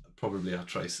probably our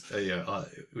trace, you know,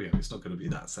 it's not going to be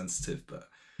that sensitive, but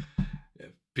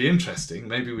be interesting.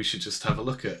 Maybe we should just have a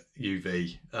look at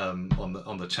UV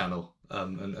on the channel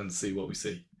and see what we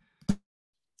see.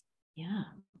 Yeah.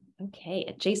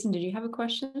 Okay. Jason, did you have a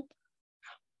question?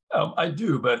 I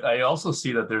do, but I also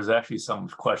see that there's actually some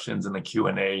questions in the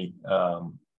Q&A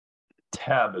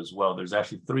tab as well. There's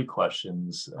actually 3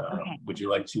 questions. Okay. Would you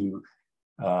like to?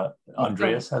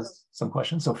 Andreas has some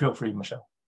questions, so feel free, Michelle.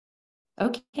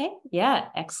 Okay, yeah,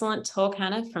 excellent talk,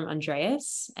 Hannah, from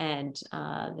Andreas. And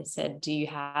they said, do you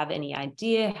have any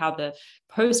idea how the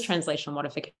post-translational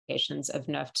modifications of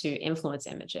NRF2 influence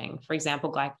imaging? For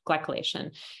example,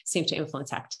 glycylation seem to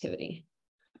influence activity.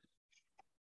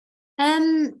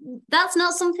 That's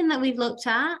not something that we've looked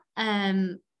at.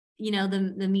 You know,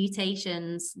 the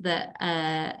mutations that,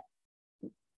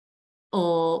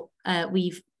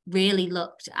 we've really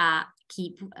looked at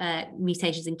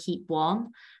mutations in KEAP1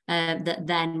 that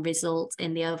then result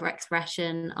in the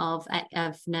overexpression of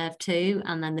NRF2,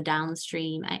 and then the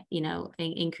downstream, you know,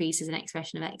 increases in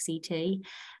expression of XCT.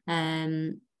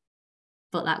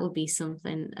 But that would be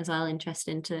something as well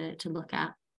interesting to look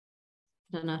at.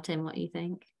 I don't know, Tim, what you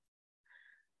think?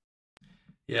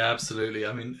 Yeah, absolutely.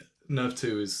 I mean,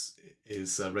 NRF2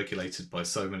 is regulated by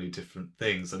so many different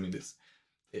things. I mean,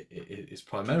 it's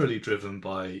primarily driven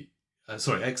by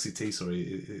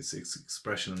XCT, its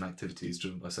expression and activity is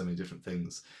driven by so many different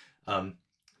things.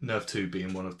 NRF2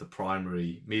 being one of the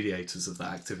primary mediators of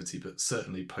that activity, but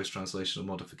certainly post-translational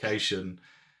modification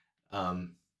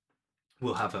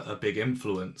will have a big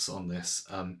influence on this.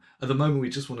 At the moment, we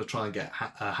just want to try and get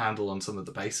a handle on some of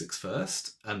the basics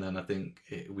first, and then I think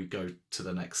we go to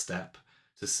the next step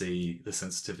to see the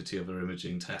sensitivity of our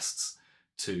imaging tests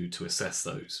to assess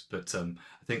those. But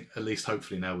I think at least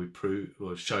hopefully now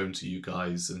we've shown to you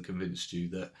guys and convinced you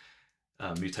that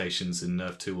mutations in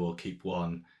NRF2 or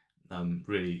KEAP1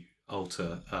 really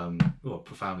alter or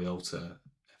profoundly alter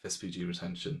FSPG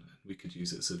retention. We could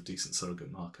use it as a decent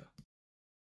surrogate marker.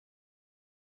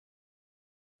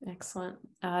 Excellent.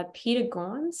 Peter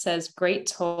Gorn says, great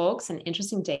talks and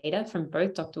interesting data from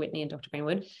both Dr. Witney and Dr.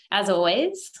 Greenwood. As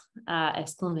always,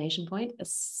 exclamation point, a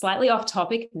slightly off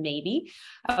topic, maybe.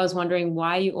 I was wondering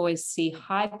why you always see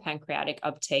high pancreatic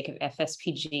uptake of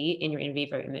FSPG in your in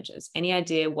vivo images. Any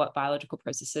idea what biological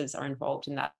processes are involved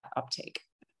in that uptake?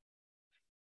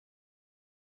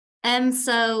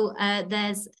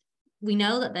 We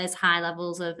know that there's high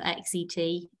levels of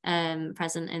XCT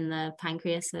present in the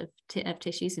pancreas of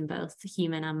tissues in both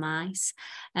human and mice.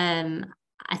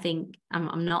 I think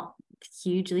I'm not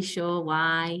hugely sure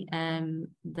why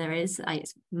there is.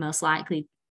 It's most likely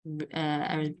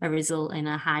a result in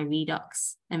a high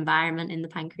redox environment in the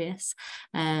pancreas.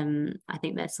 I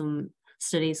think there's some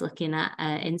studies looking at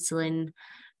insulin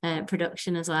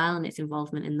production as well and its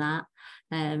involvement in that.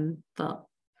 But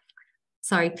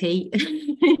sorry, Pete,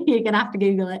 you're going to have to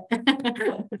Google it.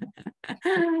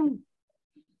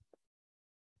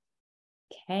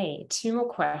 Okay, 2 more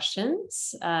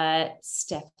questions.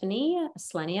 Stephanie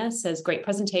Slenia says, great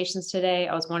presentations today.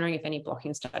 I was wondering if any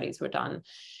blocking studies were done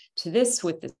to this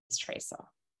with this tracer.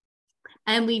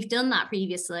 And we've done that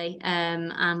previously,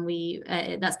 and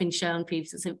that's been shown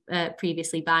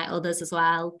previously by others as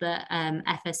well, that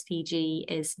FSPG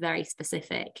is very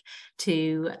specific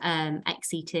to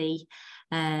XCT.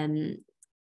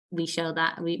 We show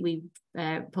that we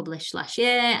published last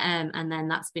year, and then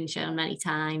that's been shown many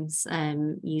times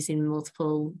using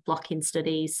multiple blocking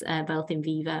studies, both in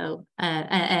vivo,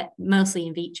 mostly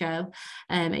in vitro.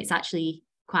 It's actually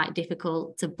quite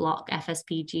difficult to block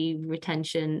FSPG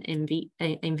retention in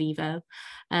vivo,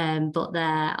 but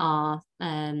there are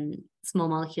small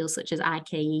molecules such as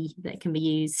IKE that can be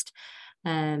used,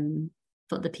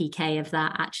 but the PK of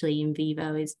that actually in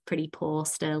vivo is pretty poor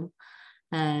still.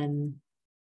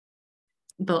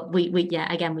 But we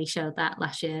showed that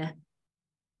last year.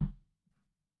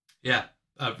 Yeah.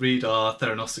 Read our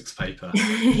Theranostics paper.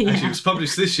 Yeah. Actually, it was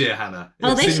published this year, Hannah.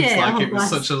 This seems year? like it was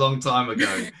such a long time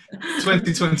ago.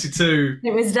 2022.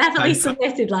 It was definitely paper.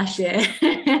 submitted last year.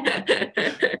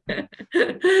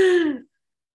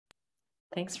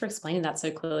 Thanks for explaining that so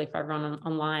clearly for everyone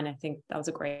online. I think that was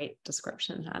a great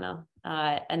description, Hannah.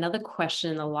 Another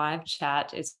question in the live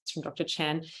chat is from Dr.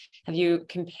 Chen. Have you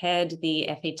compared the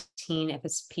F18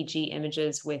 FSPG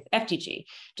images with FDG?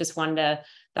 Just wonder,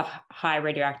 the high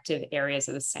radioactive areas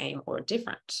are the same or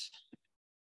different?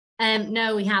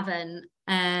 No, we haven't.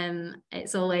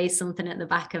 It's always something at the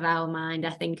back of our mind,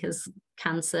 I think, as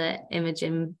cancer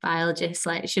imaging biologists,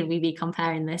 like, should we be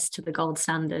comparing this to the gold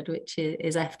standard, which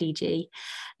is FDG?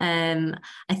 I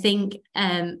think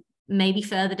maybe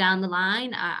further down the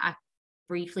line, I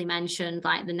briefly mentioned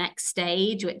like the next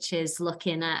stage, which is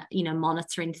looking at,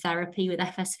 monitoring therapy with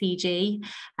FSPG.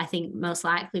 I think most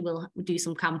likely we'll do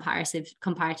some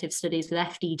comparative studies with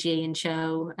FDG and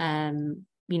show,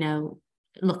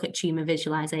 look at tumor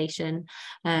visualization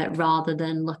rather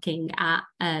than looking at,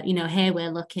 here we're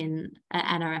looking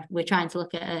at NRF. We're trying to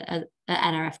look at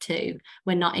NRF2.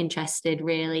 We're not interested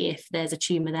really if there's a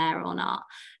tumor there or not.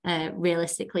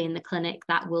 Realistically, in the clinic,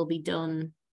 that will be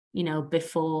done,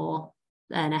 before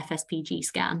an FSPG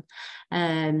scan.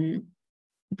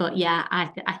 But yeah,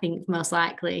 I think most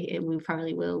likely we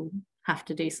probably will have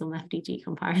to do some FDG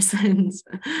comparisons.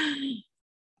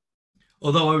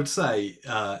 Although I would say,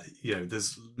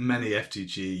 there's many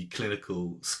FDG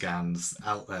clinical scans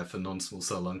out there for non-small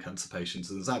cell lung cancer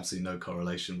patients, and there's absolutely no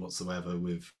correlation whatsoever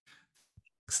with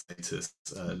status,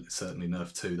 certainly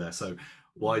NRF2 there. So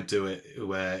why do it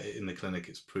where in the clinic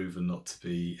it's proven not to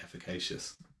be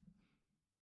efficacious?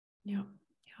 Yeah,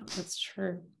 that's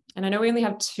true. And I know we only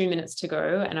have 2 minutes to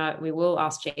go, and we will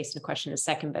ask Jason a question in a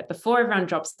second, but before everyone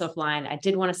drops offline, I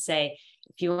did want to say,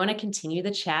 if you want to continue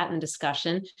the chat and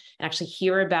discussion and actually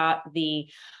hear about the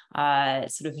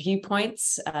sort of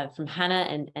viewpoints from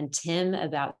Hannah and Tim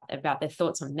about their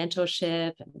thoughts on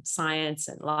mentorship and science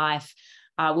and life,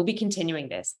 we'll be continuing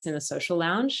this in the social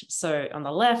lounge. So on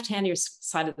the left-hand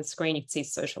side of the screen, you can see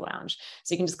social lounge.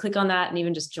 So you can just click on that and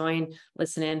even just join,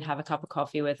 listen in, have a cup of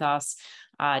coffee with us,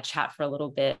 chat for a little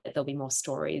bit. There'll be more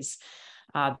stories.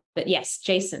 But yes,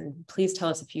 Jason, please tell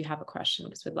us if you have a question,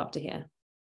 because we'd love to hear.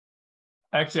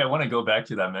 Actually, I want to go back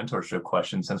to that mentorship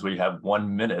question, since we have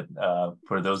 1 minute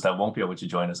for those that won't be able to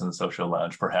join us in the social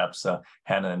lounge. Perhaps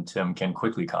Hannah and Tim can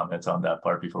quickly comment on that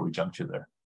part before we jump to there.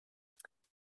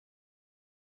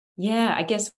 Yeah, I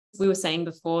guess we were saying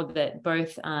before that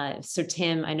both, so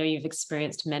Tim, I know you've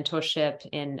experienced mentorship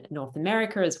in North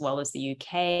America as well as the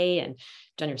UK, and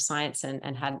done your science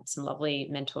and had some lovely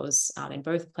mentors in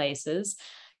both places.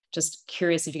 Just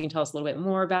curious if you can tell us a little bit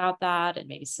more about that, and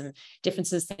maybe some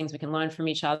differences, things we can learn from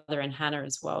each other, and Hannah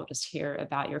as well, just hear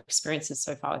about your experiences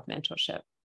so far with mentorship.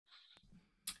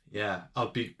 Yeah,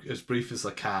 I'll be as brief as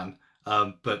I can.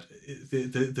 But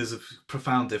there's a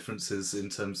profound differences in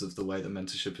terms of the way that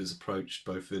mentorship is approached,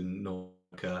 both in North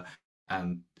America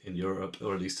and in Europe,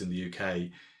 or at least in the UK.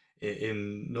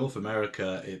 In North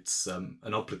America, it's an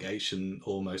obligation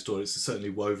almost, or it's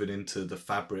certainly woven into the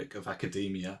fabric of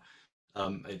academia.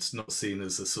 It's not seen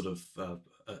as a sort of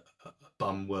a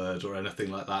bum word or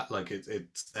anything like that. Like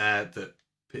it's there that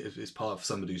it's part of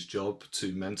somebody's job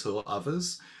to mentor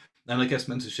others. And I guess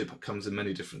mentorship comes in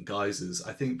many different guises.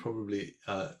 I think probably,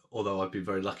 although I've been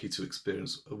very lucky to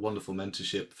experience a wonderful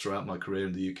mentorship throughout my career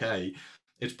in the UK,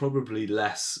 it's probably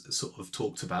less sort of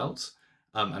talked about,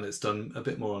 and it's done a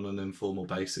bit more on an informal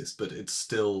basis, but it's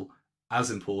still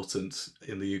as important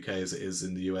in the UK as it is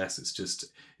in the US.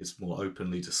 It's more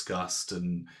openly discussed,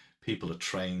 and people are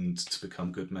trained to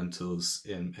become good mentors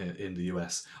in the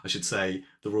US. I should say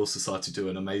the Royal Society do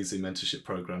an amazing mentorship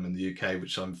program in the UK,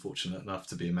 which I'm fortunate enough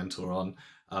to be a mentor on,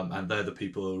 and they're the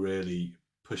people who are really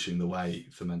pushing the way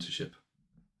for mentorship.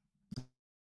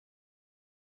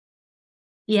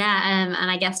 Yeah,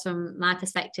 and I guess from my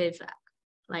perspective,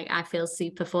 like I feel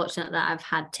super fortunate that I've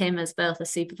had Tim as both a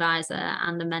supervisor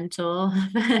and a mentor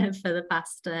for the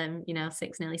past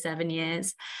 6, nearly 7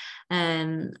 years.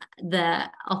 The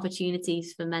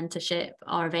opportunities for mentorship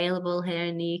are available here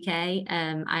in the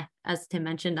UK. As Tim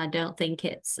mentioned, I don't think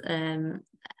it's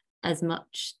as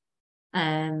much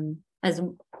as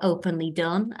openly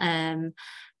done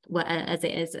as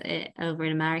it is over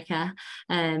in America.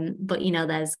 But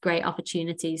there's great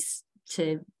opportunities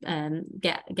to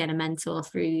get a mentor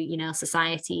through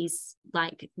societies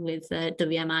like with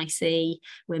WMIC,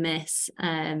 WMIS,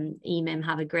 EMIM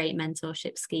have a great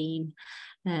mentorship scheme.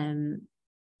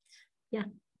 Yeah.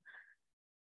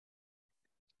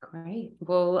 Great.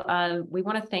 Well, we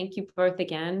want to thank you both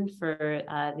again for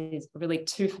these really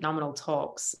 2 phenomenal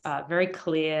talks, very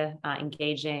clear,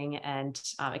 engaging, and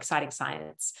exciting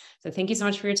science. So thank you so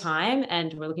much for your time,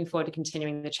 and we're looking forward to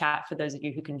continuing the chat for those of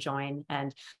you who can join,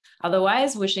 and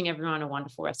otherwise wishing everyone a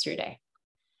wonderful rest of your day.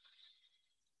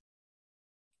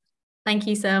 Thank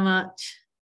you so much.